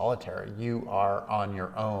so solitary. You are on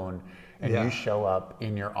your own and you show up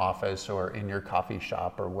in your office or in your coffee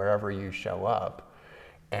shop or wherever you show up.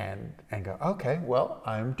 And go, okay, well,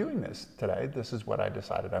 I'm doing this today. This is what I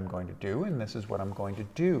decided I'm going to do, and this is what I'm going to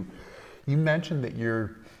do. You mentioned that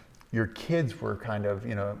your kids were kind of,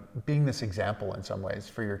 being this example in some ways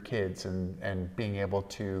for your kids, and being able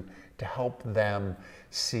to help them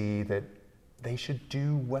see that they should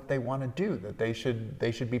do what they want to do, that they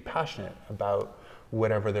should be passionate about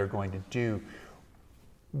whatever they're going to do.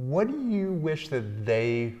 What do you wish that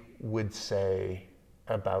they would say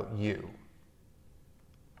about you?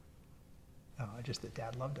 Oh, just that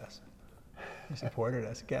Dad loved us. He supported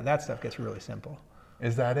us. Yeah, that stuff gets really simple.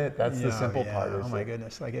 Is that it? That's the simple part. Oh my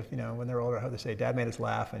goodness! Like if when they're older, I hope they say, "Dad made us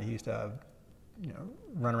laugh," and he used to,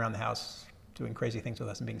 run around the house doing crazy things with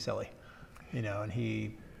us and being silly, and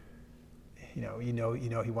he, he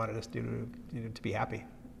wanted us to be happy,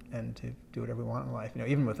 and to do whatever we want in life.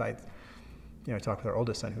 Even with I talk with our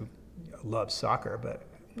oldest son who loves soccer, but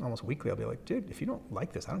almost weekly I'll be like, "Dude, if you don't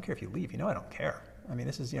like this, I don't care if you leave. I don't care.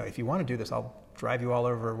 This is, if you want to do this, I'll drive you all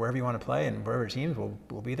over wherever you want to play, and wherever teams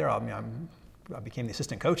we'll be there. I became the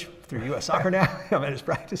assistant coach through U.S. Soccer now. I'm at his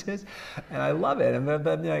practices, and I love it.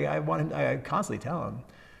 But I constantly tell him,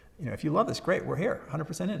 if you love this, great, we're here,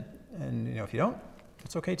 100% in. And if you don't,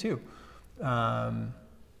 it's okay too. That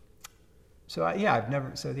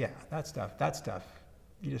stuff.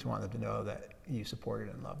 You just want them to know that you supported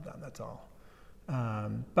and loved them. That's all.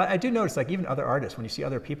 But I do notice, even other artists, when you see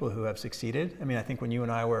other people who have succeeded, I think when you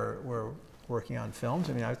and I were working on films,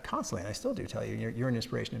 I was constantly, and I still do tell you, you're an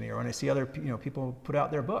inspiration to me. Or when I see other, people put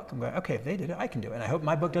out their book, I'm going, okay, if they did it, I can do it. And I hope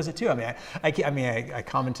my book does it too. I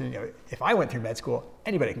commented, if I went through med school,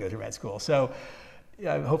 anybody can go through med school. So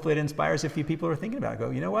hopefully it inspires a few people who are thinking about it. Go,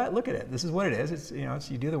 you know what, look at it. This is what it is.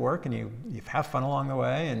 It's, you do the work and you have fun along the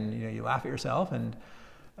way, and you laugh at yourself. And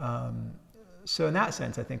so in that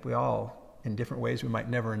sense, I think we all, in different ways we might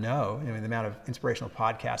never know. The amount of inspirational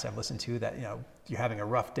podcasts I've listened to that, you're having a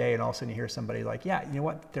rough day and all of a sudden you hear somebody like, yeah, you know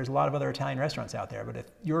what, there's a lot of other Italian restaurants out there, but if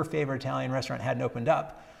your favorite Italian restaurant hadn't opened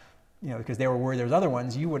up, because they were worried there's other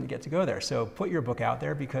ones, you wouldn't get to go there. So put your book out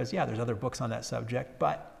there, because there's other books on that subject,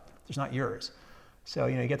 but there's not yours. So,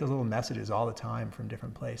 you get those little messages all the time from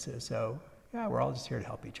different places. So we're all just here to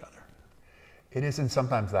help each other. It is, and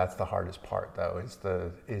sometimes that's the hardest part though,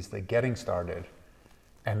 is the getting started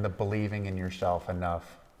and the believing in yourself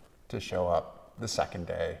enough to show up the second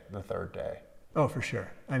day, the third day. Oh, for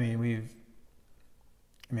sure. I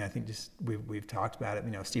think just we've talked about it.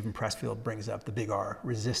 Stephen Pressfield brings up the big R,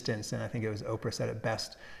 resistance, and I think it was Oprah said it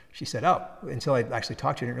best. She said, until I actually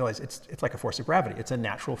talked to you, I didn't realize it's like a force of gravity. It's a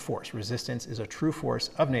natural force. Resistance is a true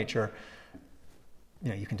force of nature.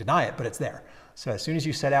 you can deny it, but it's there. So as soon as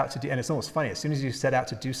you set out to do, and it's almost funny, as soon as you set out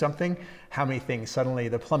to do something, how many things, suddenly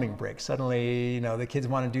the plumbing breaks, suddenly, the kids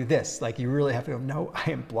want to do this. Like, you really have to go, no,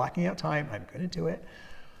 I am blocking out time, I'm going to do it.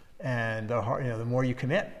 And the more you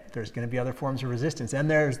commit, there's going to be other forms of resistance. And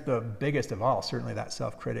there's the biggest of all, certainly that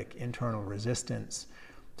self-critic, internal resistance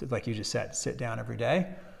to, like you just said, sit down every day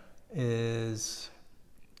is,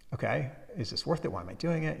 okay, is this worth it? Why am I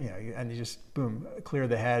doing it? And you just, boom, clear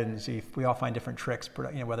the head and see if we all find different tricks,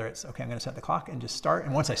 whether it's, okay, I'm going to set the clock and just start.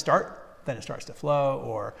 And once I start, then it starts to flow,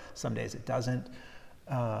 or some days it doesn't.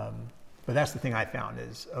 But that's the thing I found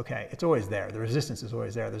is, okay, it's always there. The resistance is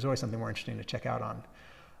always there. There's always something more interesting to check out on.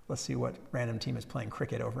 Let's see what random team is playing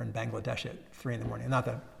cricket over in Bangladesh at 3 a.m. Not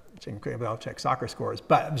that I'll check soccer scores,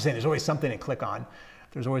 but I'm just saying there's always something to click on.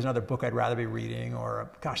 There's always another book I'd rather be reading,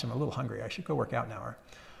 or, gosh, I'm a little hungry, I should go work out now.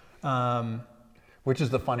 Which is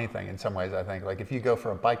the funny thing in some ways, I think. Like, if you go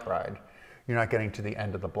for a bike ride, you're not getting to the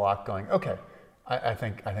end of the block going, okay, I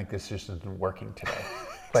think this just isn't working today.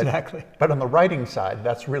 But, exactly. But on the writing side,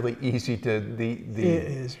 that's really easy to It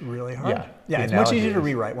is really hard. Yeah, it's much easier to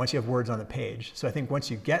rewrite once you have words on the page. So I think once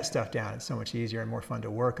you get stuff down, it's so much easier and more fun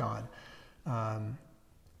to work on.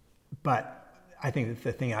 But I think that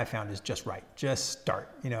the thing I found is just write. Just start.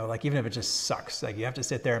 Like, even if it just sucks, like, you have to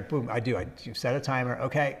sit there and boom, you set a timer.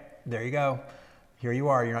 Okay, there you go. Here you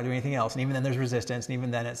are. You're not doing anything else. And even then there's resistance. And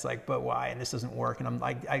even then it's like, but why? And this doesn't work. And I'm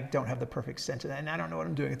like, I don't have the perfect sense of that. And I don't know what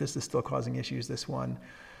I'm doing. This is still causing issues, this one.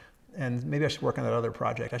 And maybe I should work on that other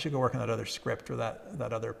project. I should go work on that other script or that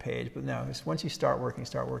other page. But no, once you start working,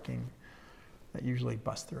 that usually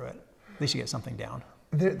busts through it. At least you get something down.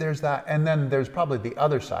 There's that. And then there's probably the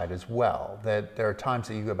other side as well, that there are times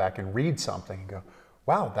that you go back and read something and go,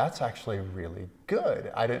 wow, that's actually really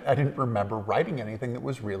good. I didn't remember writing anything that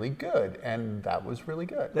was really good, and that was really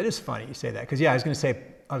good. That is funny you say that, because I was going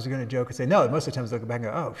to joke and say, no, most of the times I look back and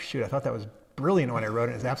go, oh shoot, I thought that was brilliant when I wrote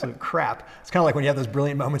it. It's absolute crap. It's kind of like when you have those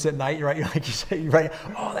brilliant moments at night, right? Like you say, you write,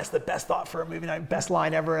 oh, that's the best thought for a movie, best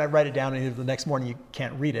line ever, and I write it down, and the next morning you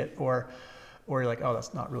can't read it, or you're like, oh,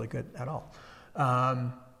 that's not really good at all.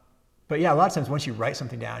 But yeah, a lot of times once you write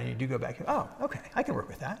something down and you do go back, oh, okay, I can work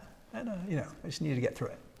with that. And, I just need to get through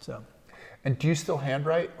it. So. And do you still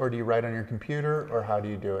handwrite, or do you write on your computer, or how do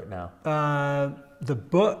you do it now? The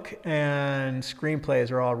book and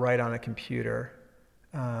screenplays are all right on a computer.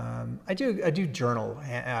 I do journal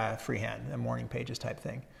freehand, a morning pages type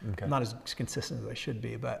thing. Okay. I'm not as consistent as I should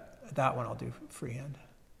be, but that one I'll do freehand.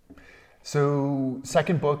 So,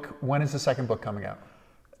 second book, when is the second book coming out?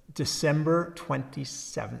 December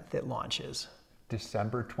 27th it launches.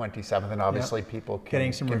 December 27th, and obviously people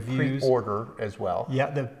can pre-order as well.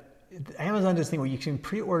 Yeah, Amazon does this thing where you can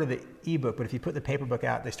pre-order the ebook, but if you put the paper book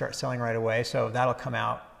out, they start selling right away. So that'll come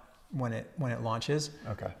out when it launches.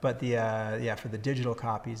 Okay. But for the digital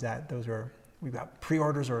copies, we've got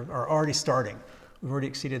pre-orders are already starting. We've already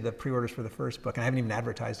exceeded the pre-orders for the first book, and I haven't even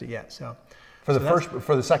advertised it yet. So. For the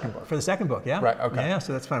second book. For the second book, yeah. Right. Okay. Yeah,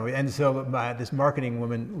 so that's fine. And so this marketing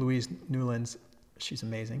woman, Louise Newlands, she's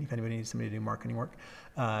amazing. If anybody needs somebody to do marketing work,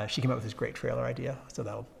 she came up with this great trailer idea. So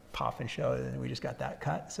that'll pop and show, and we just got that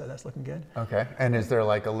cut. So that's looking good. Okay. And is there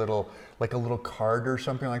like a little card or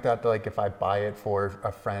something like that? Like if I buy it for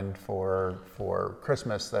a friend for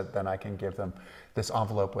Christmas, that then I can give them this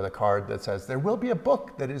envelope with a card that says there will be a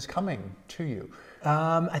book that is coming to you.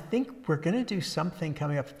 I think we're going to do something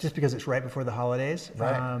coming up just because it's right before the holidays.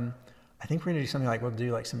 Right. I think we're going to do something like we'll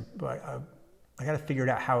do like some. I got to figure it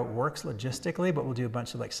out how it works logistically, but we'll do a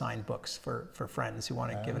bunch of like signed books for friends who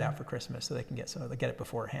want to give it out for Christmas, so they can get it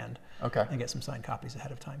beforehand. Okay. And get some signed copies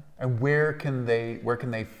ahead of time. And where can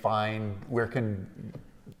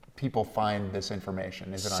people find this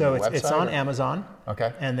information? Is it on your website? So it's on Amazon.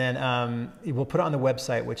 Okay. And then we'll put it on the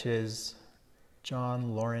website, which is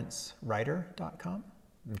johnlawrencewriter.com.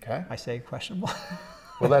 Okay. I say questionable.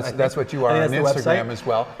 Well, that's what you are on Instagram as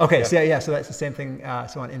well. Okay, yeah. So that's the same thing.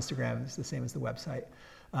 So on Instagram, it's the same as the website.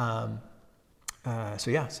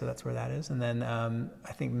 So that's where that is. And then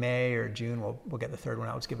I think May or June we'll get the third one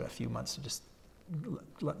out. Let's give it a few months to just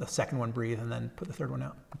let the second one breathe and then put the third one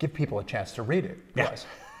out. Give people a chance to read it. Yeah. Yes.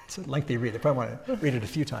 It's a lengthy read. They probably want to read it a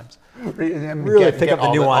few times. Really pick up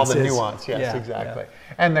the nuances. All the nuance, yes, yeah, exactly.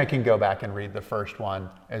 Yeah. And they can go back and read the first one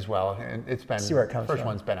as well. And see where it comes from. The first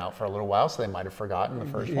one's been out for a little while, so they might have forgotten the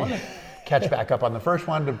first one. Catch back up on the first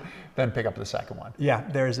one to then pick up the second one. Yeah,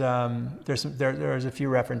 there's a few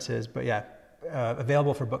references, but yeah,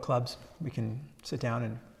 available for book clubs. We can sit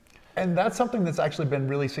down and that's something that's actually been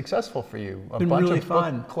really successful for you. A bunch really of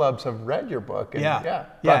book clubs have read your book and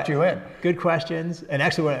brought you in. Good questions. And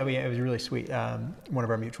actually, it was really sweet. One of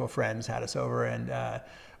our mutual friends had us over, and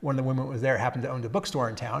one of the women who was there happened to own the bookstore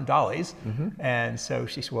in town, Dolly's. And so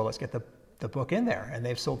she said, well, let's get the book in there. And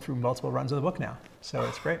they've sold through multiple runs of the book now. So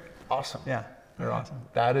it's great. Awesome. Yeah, they're awesome.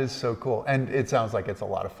 That is so cool. And it sounds like it's a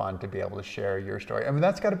lot of fun to be able to share your story. I mean,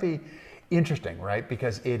 that's got to be interesting, right?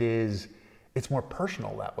 Because it's more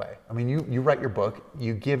personal that way. I mean, you write your book,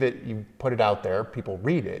 you put it out there, people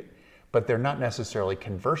read it, but they're not necessarily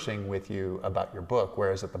conversing with you about your book.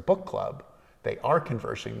 Whereas at the book club, they are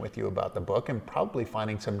conversing with you about the book and probably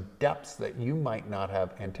finding some depths that you might not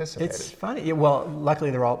have anticipated. It's funny. Yeah, well,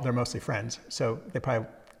 luckily they're mostly friends, so they probably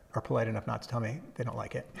are polite enough not to tell me they don't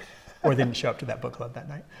like it, or they didn't show up to that book club that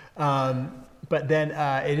night. But then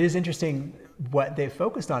it is interesting what they've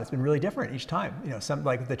focused on. It's been really different each time. You know, some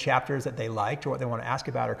like the chapters that they liked or what they want to ask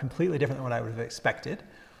about are completely different than what I would have expected,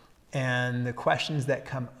 and the questions that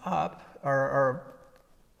come up are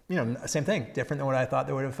you know, same thing, different than what I thought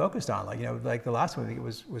they would have focused on. Like, you know, like the last one, I think it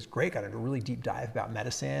was great. Got into a really deep dive about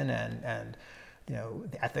medicine and you know,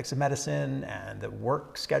 the ethics of medicine and the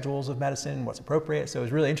work schedules of medicine, what's appropriate. So it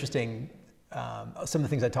was really interesting. Some of the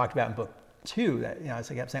things I talked about in book 2 that, you know, I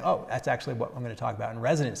kept saying, oh, that's actually what I'm going to talk about in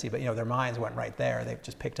residency. But, you know, their minds went right there. They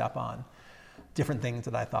just picked up on different things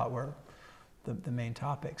that I thought were the main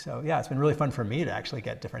topic. So yeah, it's been really fun for me to actually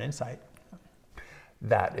get different insight.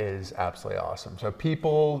 That is absolutely awesome. So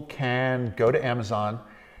people can go to Amazon.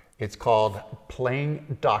 It's called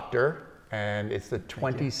Playing Doctor, and it's the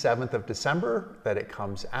 27th of December that it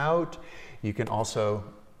comes out. You can also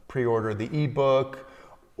pre-order the ebook,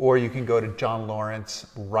 or you can go to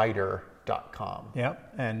johnlawrencewriter.com.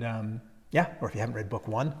 Yep, and yeah, or if you haven't read book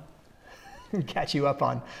 1, catch you up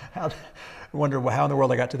on wonder how in the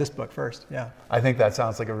world I got to this book first. Yeah. I think that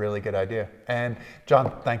sounds like a really good idea. And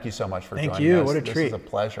John, thank you so much for joining us. Thank you. What a treat. This is a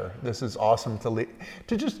pleasure. This is awesome to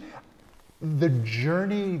just the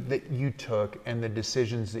journey that you took and the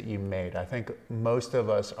decisions that you made. I think most of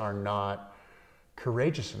us are not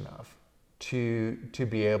courageous enough to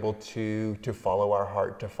be able to follow our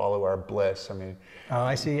heart, to follow our bliss. I mean,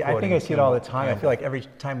 I think I see it all the time. I feel like every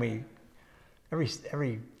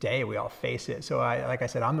day we all face it. So like I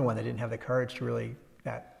said, I'm the one that didn't have the courage to really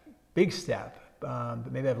that big step,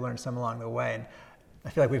 but maybe I've learned some along the way. And I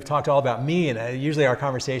feel like we've talked all about me, and usually our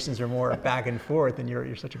conversations are more back and forth. And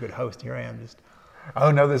you're such a good host. Here I am just.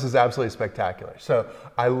 Oh no, this is absolutely spectacular. So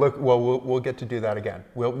we'll get to do that again.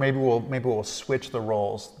 Maybe we'll switch the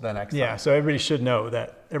roles the next time. Yeah. So everybody should know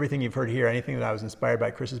that everything you've heard here, anything that I was inspired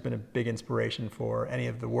by, Chris has been a big inspiration for any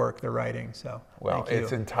of the work they're writing. So well,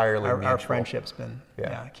 it's entirely mutual. Our friendship's been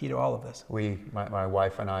key to all of this. My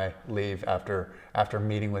wife and I leave after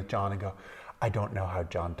meeting with John and go, I don't know how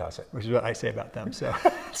John does it. Which is what I say about them. So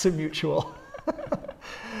it's a mutual.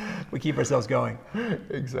 We keep ourselves going.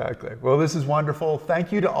 Exactly. Well, this is wonderful.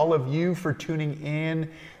 Thank you to all of you for tuning in.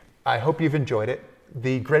 I hope you've enjoyed it.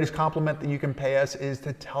 The greatest compliment that you can pay us is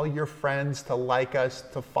to tell your friends to like us,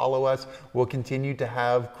 to follow us. We'll continue to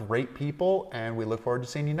have great people, and we look forward to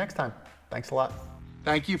seeing you next time. Thanks a lot.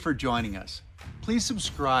 Thank you for joining us. Please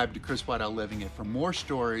subscribe to Chris Whiteout Living It for more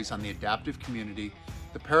stories on the adaptive community,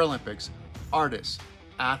 the Paralympics, artists,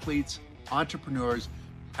 athletes, entrepreneurs,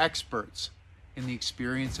 experts in the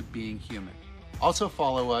experience of being human. Also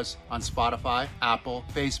follow us on Spotify, Apple,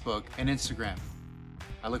 Facebook, and Instagram.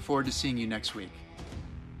 I look forward to seeing you next week.